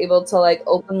I was able to, like,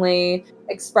 openly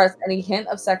express any hint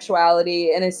of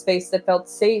sexuality in a space that felt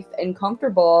safe and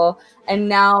comfortable. And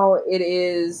now it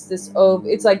is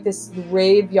it's like this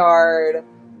graveyard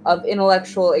of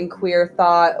intellectual and queer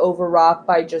thought overwrought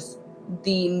by just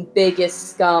the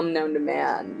biggest scum known to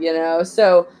man,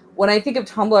 So when I think of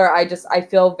Tumblr, I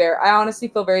honestly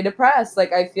feel very depressed.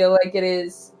 Like, I feel like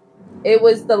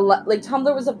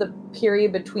Tumblr was of the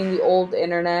period between the old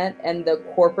internet and the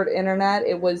corporate internet.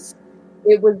 It was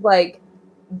like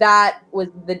that was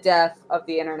the death of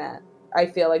the internet. I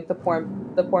feel like the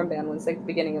porn ban was like the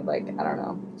beginning of like, I don't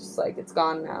know, just like it's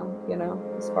gone now,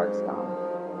 the spark's gone.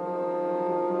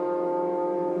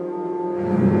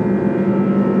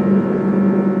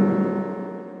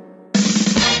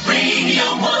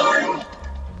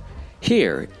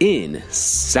 Here in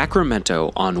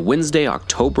Sacramento on Wednesday,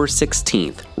 October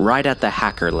 16th, right at the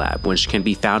Hacker Lab, which can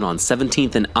be found on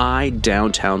 17th and I,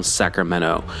 downtown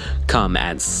Sacramento. Come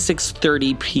at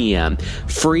 6:30 p.m.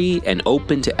 Free and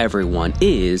open to everyone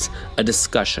is a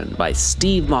discussion by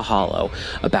Steve Mahalo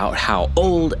about how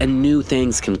old and new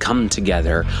things can come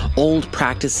together, old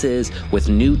practices with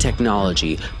new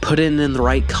technology, put in the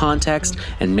right context,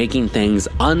 and making things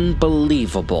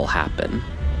unbelievable happen.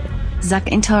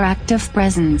 Zack Interactive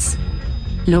Presents.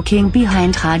 Looking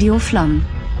behind Radio Flom.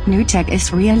 New tech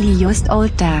is really just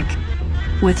old tech.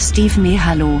 With Steve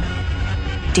Mahalo.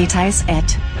 Details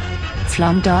at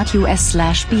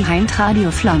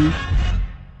flom.us/behindradioflom.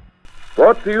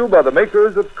 Brought to you by the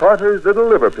makers of Carter's Little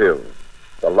Liver Pills,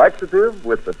 the laxative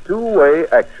with the two-way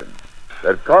action.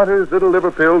 That Carter's Little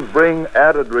Liver Pills bring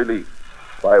added relief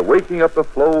by waking up the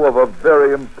flow of a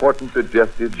very important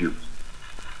digestive juice.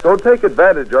 So take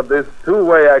advantage of this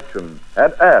two-way action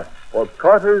and ask for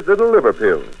Carter's Little Liver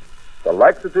Pills, the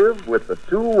laxative with the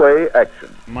two-way action.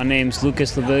 My name's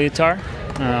Lucas Levillitar.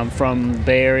 I'm from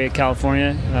Bay Area,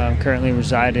 California. I currently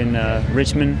reside in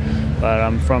Richmond, but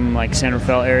I'm from like San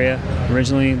Rafael area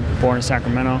originally, born in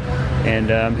Sacramento,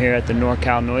 and I'm here at the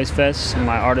NorCal Noise Fest.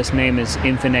 My artist name is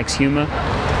Infinex Huma.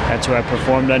 That's who I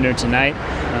performed under tonight.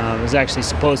 It was actually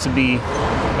supposed to be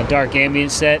a dark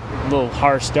ambient set, a little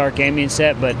harsh dark ambient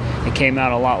set, but it came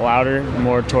out a lot louder,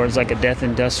 more towards like a death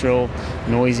industrial,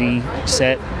 noisy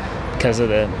set because of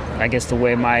the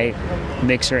way my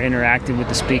mixer interacted with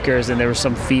the speakers, and there was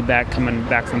some feedback coming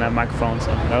back from that microphone. So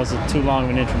that was too long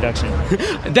of an introduction.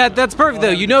 That's perfect, though.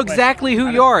 You know exactly who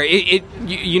you are.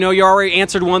 You already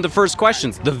answered one of the first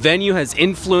questions. The venue has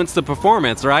influenced the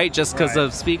performance, right? Just because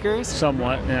of speakers?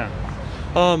 Somewhat, yeah.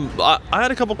 I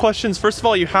had a couple questions. First of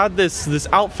all, you had this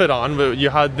outfit on, but you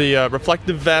had the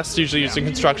reflective vest usually used in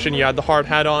construction. You had the hard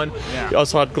hat on. You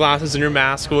also had glasses in your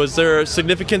mask. Was there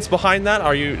significance behind that?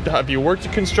 Have you worked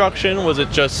in construction? Was it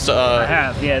just? I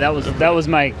have. Yeah, that was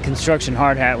my construction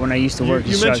hard hat when I used to work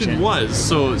construction. You mentioned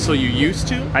so you used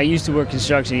to? I used to work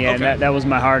construction. Yeah, okay. And that was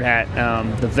my hard hat.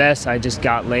 The vest I just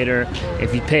got later.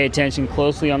 If you pay attention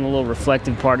closely on the little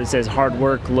reflective part, it says hard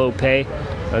work, low pay.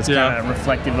 That's kind of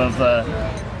reflective of the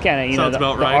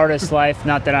artist life.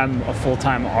 Not that I'm a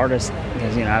full-time artist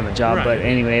because I have a job, but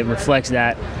anyway, it reflects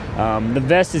that. The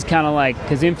vest is kind of like,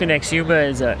 because Infinex Huma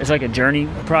it's like a journey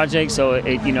project, so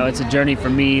it's a journey for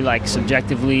me, like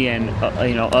subjectively and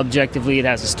objectively. It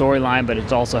has a storyline, but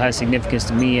it also has significance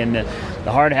to me. And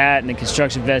the hard hat and the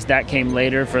construction vest that came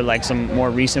later for like some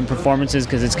more recent performances,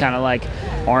 because it's kind of like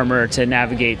armor to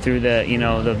navigate through the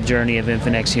the journey of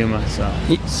Infinex Huma.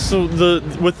 So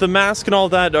with the mask and all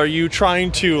that, are you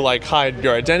trying to like hide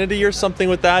your identity or something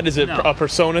with that? Is it a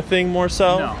persona thing more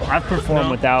so? No, I've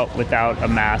performed without a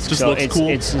mask. Just looks cool.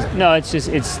 It's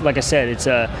like I said,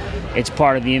 it's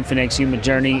part of the Infinex Huma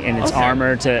journey, and it's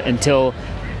armor until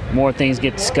more things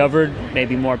get discovered,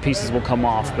 maybe more pieces will come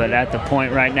off. But at the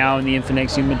point right now in the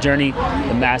Infinex Huma journey,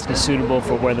 the mask is suitable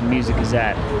for where the music is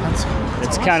at.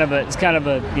 It's kind of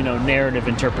a narrative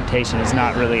interpretation. It's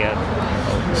not really a.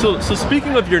 So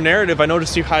speaking of your narrative, I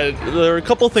noticed there were a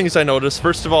couple things I noticed.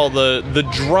 First of all, the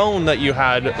drone that you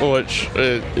had, which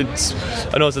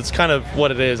I know it's kind of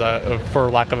what it is, for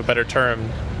lack of a better term.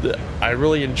 I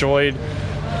really enjoyed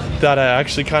that. I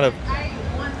actually kind of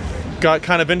got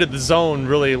kind of into the zone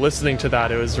really listening to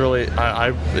that. It was really, I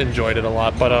enjoyed it a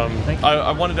lot. But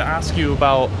I wanted to ask you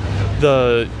about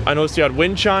I noticed you had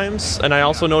wind chimes, and I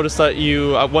also noticed that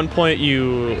you, at one point,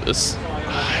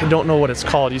 I don't know what it's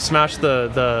called, you smashed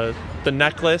the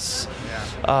necklace.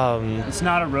 It's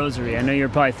not a rosary. I know you're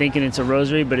probably thinking it's a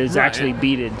rosary, but it's actually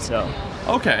beaded, so.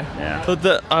 Okay. Yeah.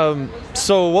 But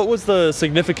so what was the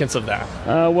significance of that?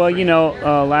 Well,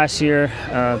 last year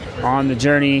on the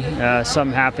journey,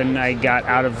 something happened. I got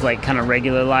out of like kind of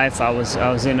regular life. I was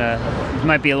in it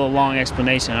might be a little long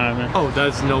explanation. I don't know. Oh,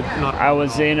 that's not. I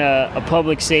was in a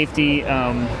public safety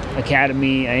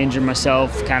academy. I injured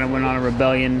myself. Kind of went on a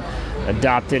rebellion.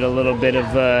 Adopted a little bit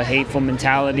of a hateful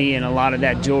mentality, and a lot of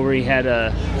that jewelry had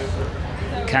a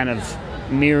kind of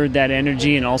mirrored that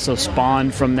energy and also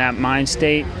spawned from that mind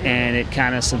state, and it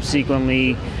kind of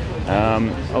subsequently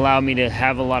allowed me to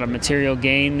have a lot of material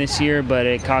gain this year, but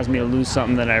it caused me to lose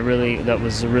something that really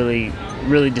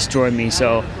destroyed me.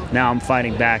 So now I'm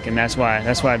fighting back, and that's why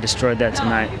I destroyed that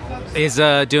tonight. Is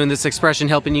doing this expression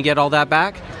helping you get all that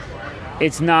back?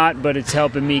 It's not, but it's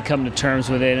helping me come to terms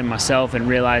with it and myself and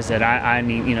realize that I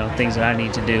need, things that I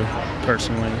need to do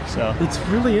personally. So it's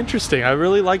really interesting. I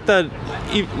really like that.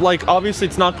 Like, obviously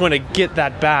it's not going to get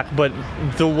that back, but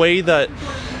the way that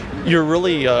you're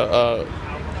really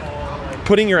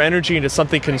putting your energy into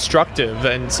something constructive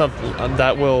and something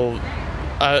that will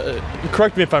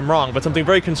correct me if I'm wrong, but something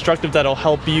very constructive that'll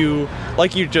help you,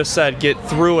 like you just said, get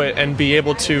through it and be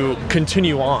able to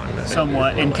continue on.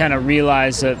 Somewhat, and kind of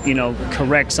realize that,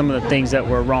 correct some of the things that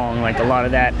were wrong. Like a lot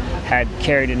of that had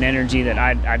carried an energy that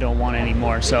I don't want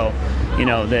anymore. So,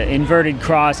 the inverted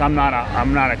cross, I'm not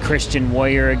a Christian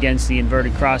warrior against the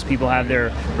inverted cross. People have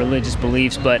their religious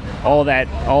beliefs, but all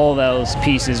those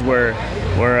pieces were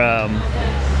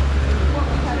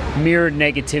mirrored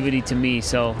negativity to me.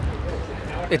 So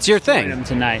it's your thing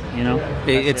tonight,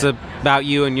 It's about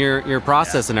you and your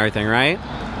process and everything, right?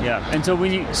 Yeah. And so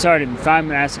when you started, if I'm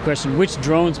going to ask the question, which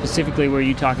drone specifically were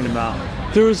you talking about?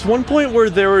 There was one point where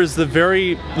there was the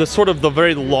very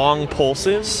long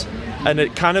pulses, and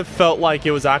it kind of felt like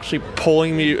it was actually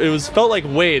pulling me. Felt like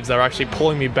waves that were actually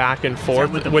pulling me back and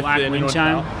forth with the black wind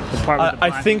chime.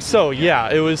 I think so.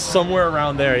 Yeah, it was somewhere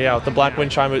around there. Yeah, with the black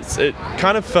wind chime, it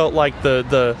kind of felt like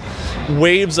the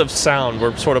waves of sound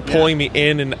were sort of pulling me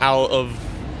in and out of,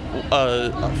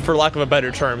 for lack of a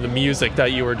better term, the music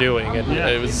that you were doing, and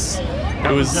it was.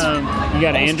 You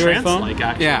got an Android phone?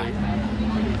 Yeah.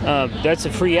 That's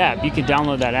a free app. You can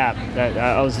download that app.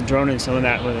 I was droning some of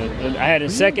that with it. I had a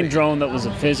second drone that was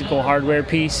a physical hardware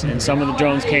piece, and some of the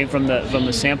drones came from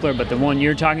the sampler. But the one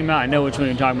you're talking about, I know which one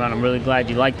you're talking about. I'm really glad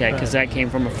you like that because that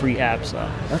came from a free app. So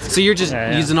you're just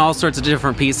using all sorts of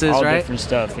different pieces, all right? Different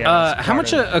stuff. Yeah. How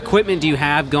much equipment do you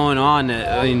have going on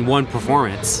in one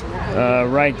performance?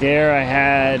 Right there, I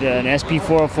had an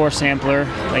SP404 sampler,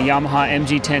 a Yamaha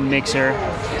MG10 mixer.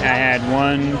 I had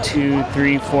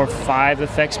 5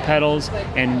 effects pedals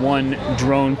and one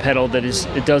drone pedal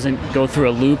it doesn't go through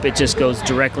a loop, it just goes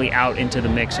directly out into the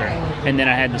mixer. And then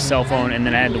I had the cell phone, and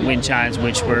then I had the wind chimes,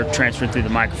 which were transferred through the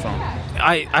microphone.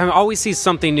 I always see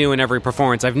something new in every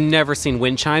performance. I've never seen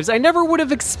wind chimes. I never would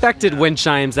have expected wind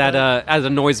chimes at a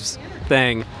noise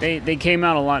thing. They came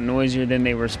out a lot noisier than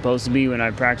they were supposed to be when I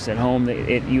practiced at home.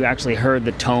 You actually heard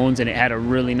the tones, and it had a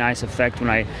really nice effect when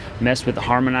I messed with the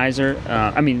harmonizer.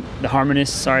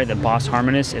 The Boss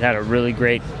Harmonist. It had a really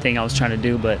great thing I was trying to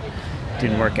do, but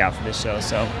didn't work out for this show.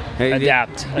 So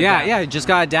adapt. Yeah, just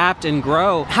gotta adapt and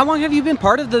grow. How long have you been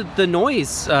part of the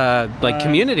noise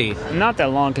community? Not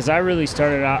that long, because I really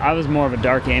started out, I was more of a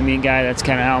dark ambient guy. That's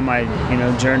kind of how my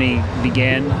journey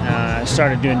began. I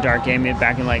started doing dark ambient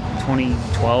back in like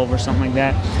 2012 or something like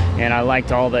that, and I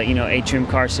liked all the Atrium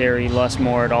Carceri,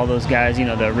 Lustmord, all those guys,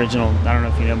 the original. I don't know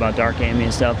if you know about dark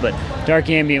ambient stuff, but dark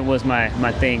ambient was my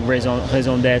thing.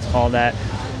 Raison d'etre, all that.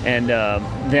 And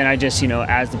then I just,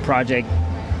 as the project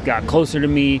got closer to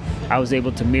me, I was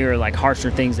able to mirror like harsher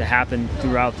things that happened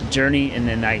throughout the journey, and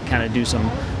then I kind of do some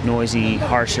noisy,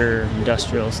 harsher,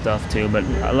 industrial stuff too. But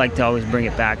I like to always bring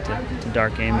it back to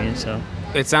dark ambient. So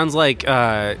it sounds like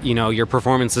your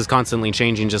performance is constantly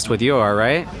changing just with you, all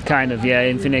right? Kind of, yeah.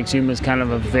 Infinix Huma is kind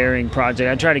of a varying project.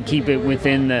 I try to keep it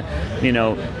within the,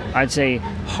 I'd say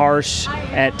harsh,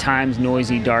 at times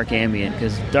noisy, dark ambient,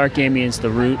 because dark ambient's the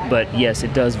root, but yes,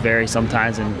 it does vary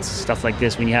sometimes, and stuff like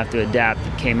this, when you have to adapt,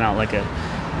 it came out like a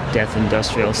death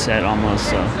industrial set almost.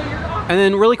 So. And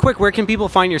then really quick, where can people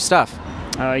find your stuff?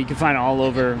 You can find it all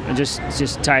over. Just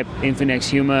type Infinix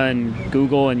Huma and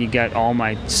Google, and you get all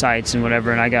my sites and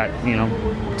whatever. And I got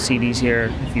CDs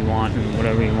here if you want, and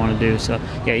whatever you want to do. So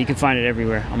yeah, you can find it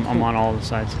everywhere. I'm on all the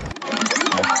sites.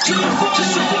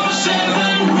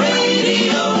 247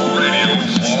 Radio.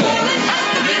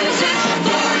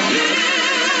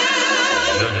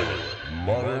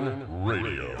 Modern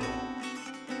Radio.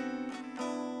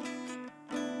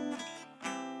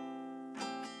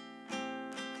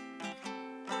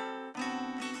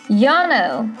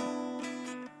 Yano.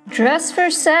 Dress for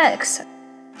Sex.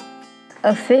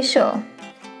 Official.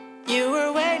 You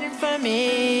were waiting for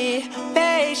me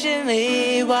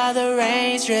patiently while the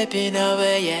rain's dripping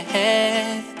over your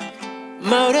head.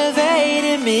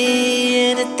 Motivated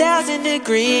me in 1,000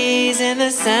 degrees in the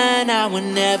sun I will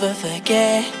never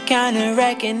forget. Kinda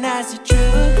recognize the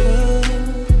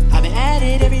truth. I've been at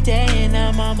it every day and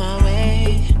I'm on my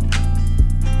way.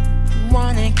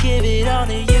 Wanna give it all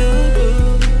to you.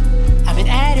 I'm an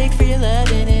addict for your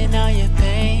loving and all your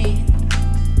pain.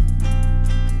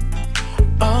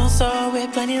 Also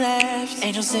with plenty left,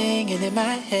 angels singing in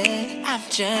my head. I'm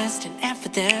just an amp for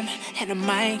them, and a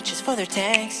mic just for their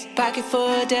tanks. Pocket full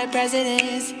of dead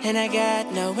presidents, and I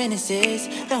got no witnesses.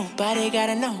 Nobody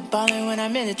gotta know, ballin' when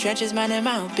I'm in the trenches, minding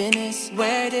my own business.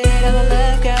 Where did all the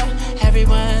love go?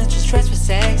 Everyone's just dressed for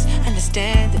sex.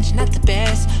 Understand that you're not the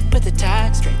best, put the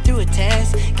talk straight through a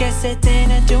test. Guess the thing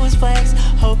I do is flex,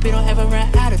 hope you don't ever run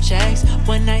out of checks.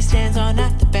 One night stands are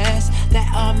not the best, that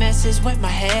all messes with my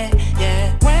head, yeah.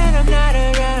 When I'm not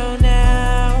around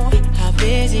now, I'm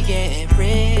busy getting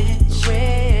rich,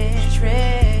 rich,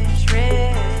 rich,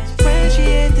 rich. When she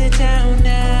hit the town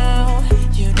now,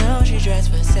 you know she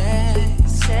dressed for sex,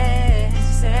 sex,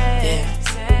 sex,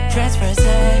 yeah. Dressed for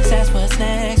sex, that's what's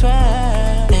next,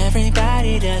 well,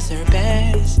 everybody does their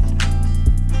best.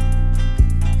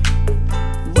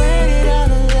 Where did all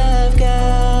the love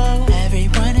go?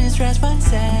 Everyone is dressed for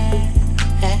sex.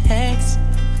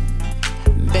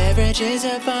 Beverages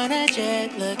up on a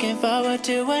jet, looking forward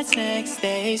to what's next.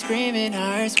 They screaming,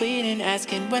 heart sweet, and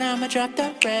asking when I'ma drop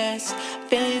the rest.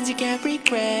 Feelings you can't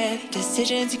regret,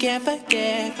 decisions you can't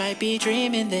forget. Might be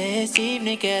dreaming this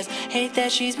evening, cause hate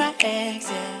that she's my ex,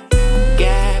 yeah.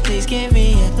 God, please give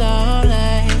me a long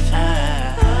life.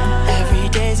 Every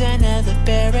day's another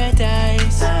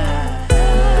paradise.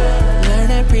 Learn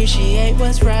to appreciate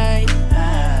what's right.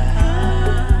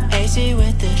 AC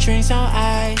with the drinks on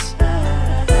ice.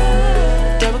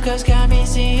 Double cups got me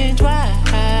seeing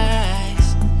twice.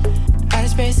 Out of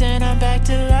space and I'm back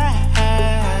to life.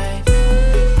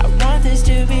 I want this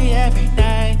to be every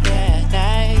night, yeah,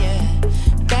 night, yeah.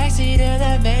 Backseat of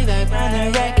the Maybach,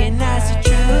 trying to recognize the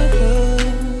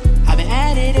truth. I've been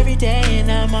at it every day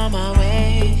and I'm on my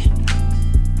way.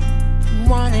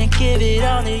 Wanna give it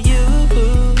all to you.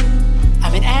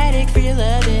 I'm an addict for your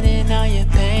loving and all your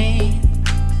pain.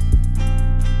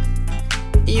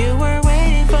 You were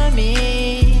waiting for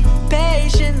me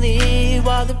patiently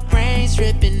while the rain's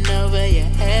dripping over your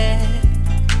head.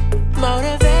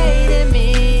 Motivated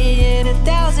me in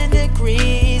 1,000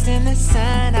 degrees in the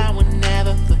sun I will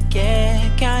never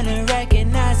forget. Kinda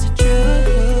recognize the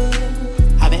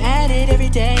truth. I've been at it every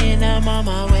day and I'm on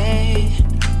my way.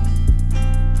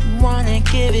 Wanna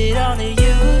give it all to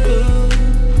you.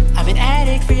 I'm an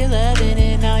addict for your loving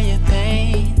and all your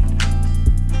pain.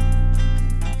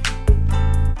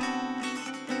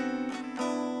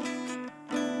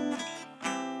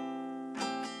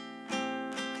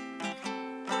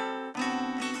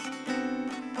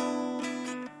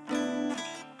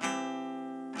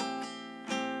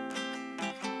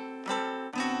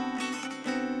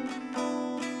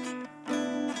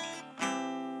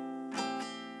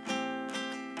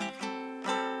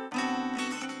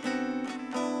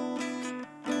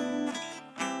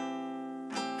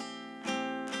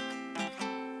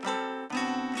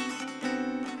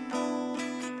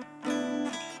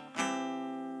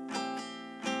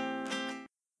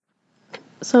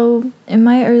 So, in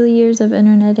my early years of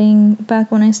interneting,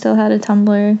 back when I still had a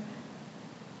Tumblr,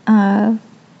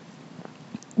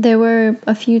 there were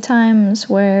a few times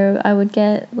where I would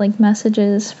get like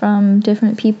messages from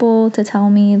different people to tell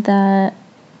me that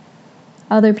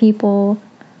other people,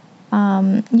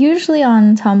 usually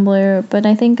on Tumblr, but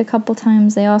I think a couple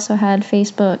times they also had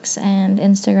Facebooks and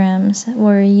Instagrams,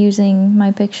 were using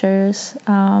my pictures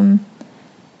and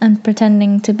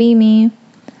pretending to be me.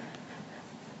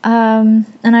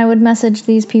 And I would message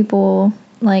these people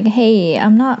like, hey,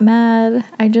 I'm not mad,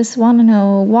 I just want to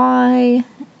know why,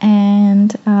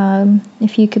 and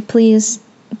if you could please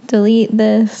delete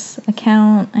this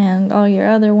account and all your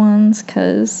other ones,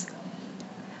 because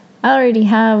I already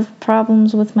have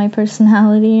problems with my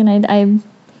personality, and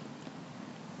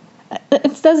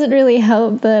it doesn't really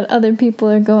help that other people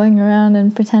are going around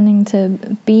and pretending to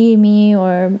be me,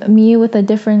 or me with a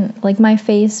different, like my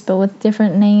face, but with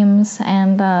different names,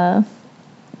 and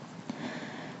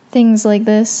things like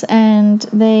this, and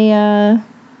they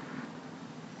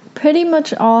pretty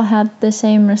much all had the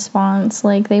same response.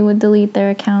 Like, they would delete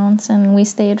their accounts, and we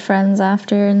stayed friends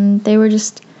after, and they were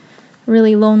just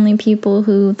really lonely people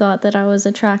who thought that I was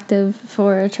attractive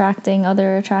for attracting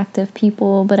other attractive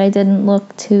people, but I didn't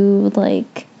look too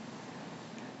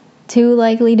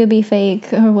likely to be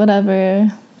fake or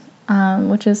whatever,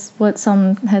 which is what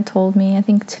some had told me. I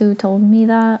think 2 told me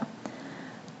that.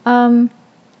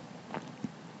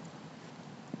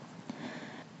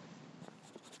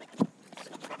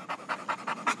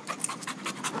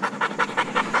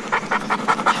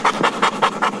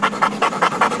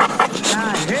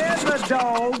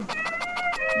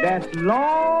 That's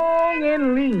long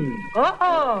and lean.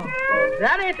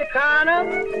 That ain't the kind of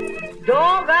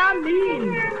dog I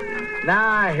mean.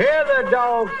 Now here's a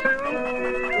dog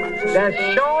too, that's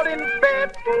short and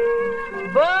fat,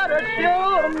 but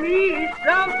sure me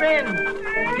something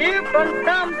different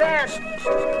from that.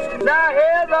 Now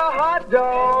here's a hot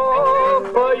dog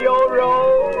for your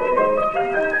roll.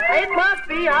 It must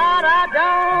be hot, I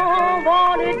don't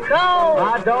want it cold.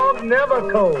 My dog's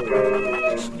never cold.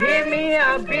 Give me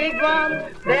a big one,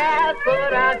 that's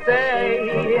what I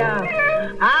say.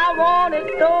 I want it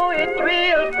so it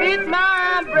will fit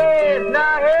my breast.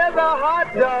 Now here's a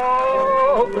hot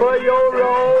dog for your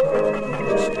roll.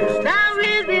 Now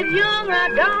is it young, I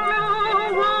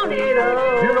don't want it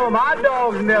old. You know my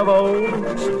dog's never old.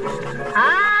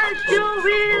 I sure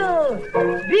will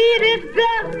be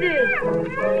disgusted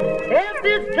if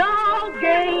this dog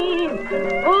game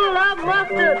full of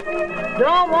mustard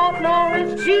don't want no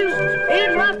excuse.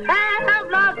 It must have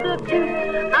lots of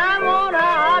juice. I want a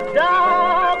hot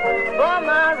dog for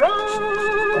my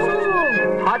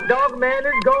roll. Hot dog man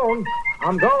is gone.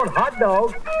 I'm going hot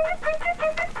dog.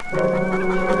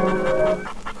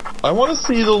 I want to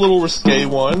see the little risque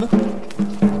one.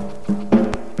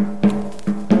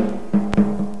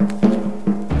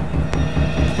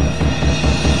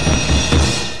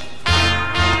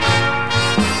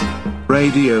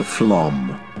 Radio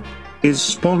Flom is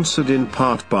sponsored in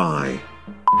part by...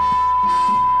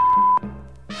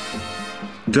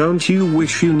 Don't you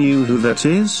wish you knew who that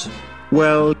is?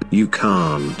 Well, you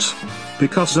can't.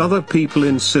 Because other people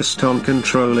insist on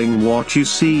controlling what you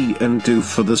see and do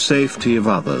for the safety of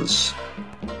others.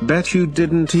 Bet you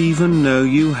didn't even know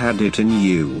you had it in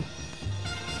you.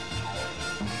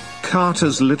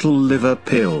 Carter's Little Liver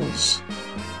Pills.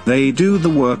 They do the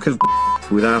work of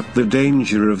without the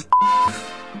danger of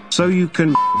so you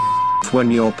can when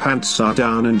your pants are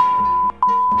down and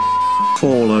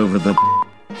fall over the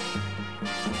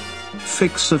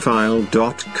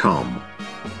Fixafile.com.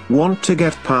 Want to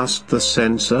get past the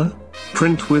censor?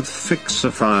 Print with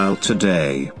Fixafile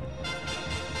today.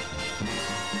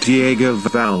 Diego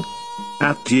Val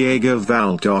at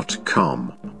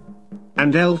diegoval.com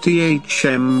and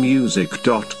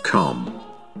lthmmusic.com.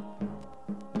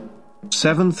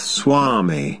 Seventh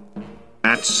Swami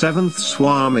at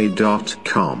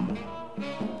seventhswami.com.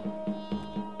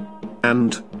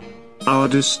 And our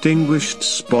distinguished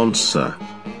sponsor,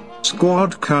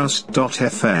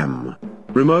 Squadcast.fm,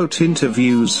 remote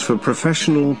interviews for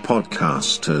professional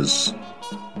podcasters.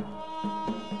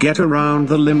 Get around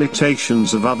the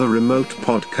limitations of other remote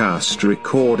podcast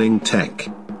recording tech.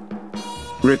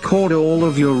 Record all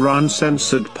of your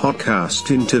uncensored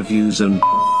podcast interviews and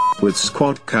with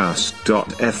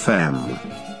Squadcast.fm.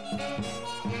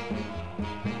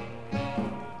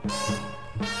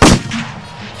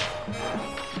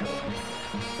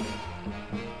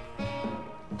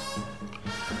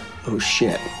 Oh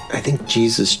shit, I think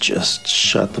Jesus just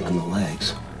shot them in the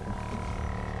legs.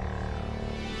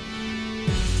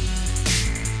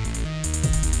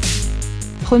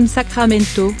 From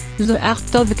Sacramento, the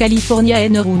heart of California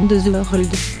and around the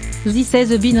world. This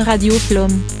has been Radio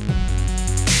Flom.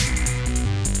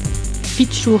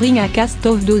 Featuring a cast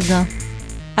of dozens.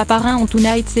 Apparent on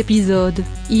tonight's episode,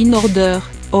 in order,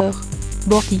 or,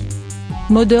 Borty,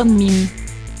 Modern Mime,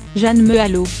 Jeanne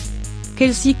Mehalo,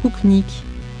 Kelsey Kuknik,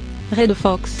 Red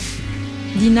Fox,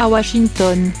 Dina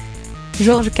Washington,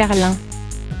 George Carlin,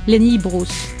 Lenny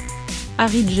Bruce,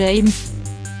 Harry James,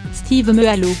 Steve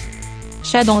Mehalo,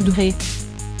 Chad André,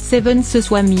 Seven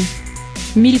Swami,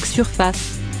 Milk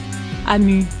Surface,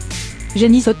 Amu,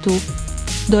 Jenny Soto,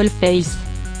 Dollface,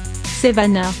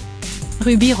 Savannah,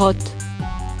 Ruby Roth,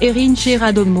 Erin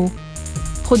Cheradomo,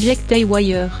 Project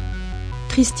Haywire,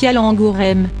 Christian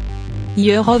Angourem,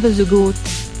 Year of the Goat,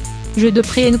 Jeu de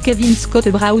Pré Kevin Scott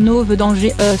Brownove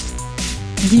Danger Us,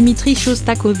 Dimitri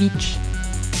Shostakovich,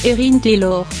 Erin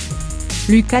Taylor,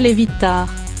 Luca Levitar,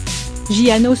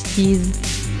 Giano Steez,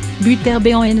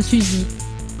 Butterbean N. Suzy,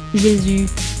 Jésus,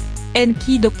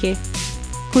 Enkidoke.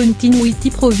 Continuity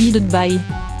provided by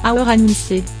Our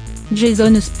Announce,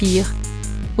 Jason Spear,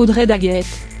 Audrey Daggett,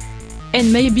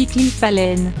 and maybe Cliff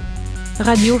Allen.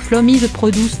 Radio Flom is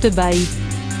produced by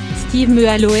Steve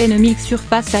Mehalo and Mix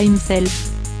Surface himself.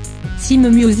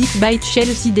 Theme music by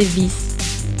Chelsea Davis.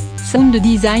 Sound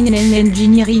design and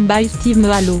engineering by Steve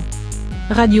Mehalo.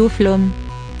 Radio Flom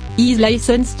is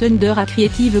licensed under a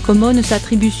Creative Commons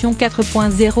Attribution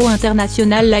 4.0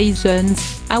 International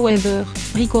License. However,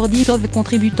 recordings of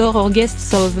contributor or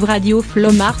guests of Radio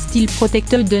Flom are still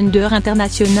protected under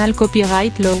international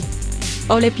copyright law.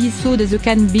 All episodes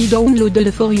can be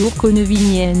downloaded for your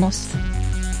convenience.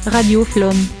 Radio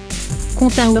Flom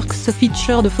contain works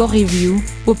featured for review,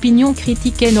 opinion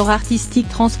critique and or artistic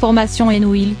transformation and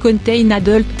will contain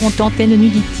adult content and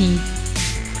nudity.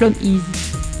 Flom is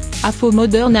a for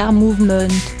modern art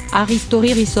movement, a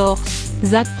history resource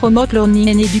that promote learning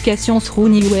and education through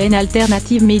new and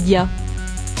alternative media.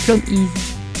 Flom is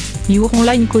your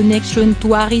online connection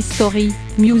to art history,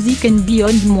 music and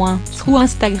beyond moins, through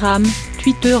Instagram,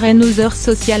 Twitter and other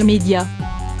social media.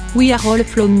 We are all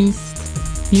Flomists.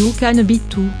 You can be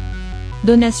too.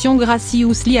 Donation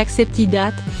graciously accepted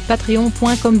at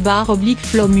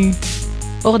patreon.com/flomu.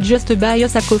 Or just buy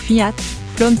us a coffee at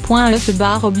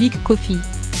flom.us/coffee.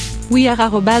 We are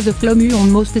 @flomu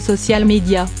on most social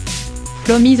media.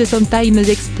 Flom is sometimes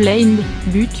explained,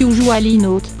 but usually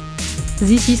not.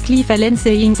 This is Cliff Allen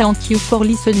saying thank you for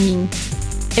listening.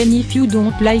 And if you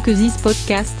don't like this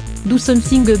podcast, do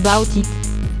something about it.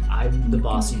 I'm the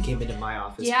boss. You came into my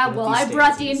office. Yeah, well, I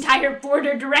brought the entire board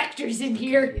of directors in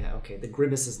here. Yeah, okay. The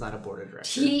Grimace is not a board of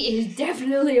directors. He is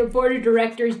definitely a board of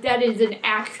directors. That is an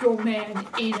actual man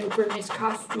in a Grimace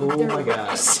costume. Oh my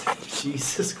gosh.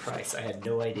 Jesus Christ. I had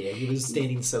no idea. He was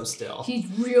standing so still. He's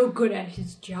real good at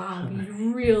his job. He's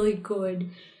really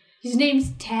good. His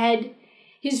name's Ted.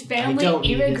 His family I don't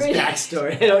need immigrated. his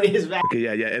backstory. I don't need his backstory.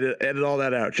 Okay, yeah. Edit all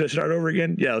that out. Should I start over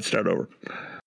again? Yeah, let's start over.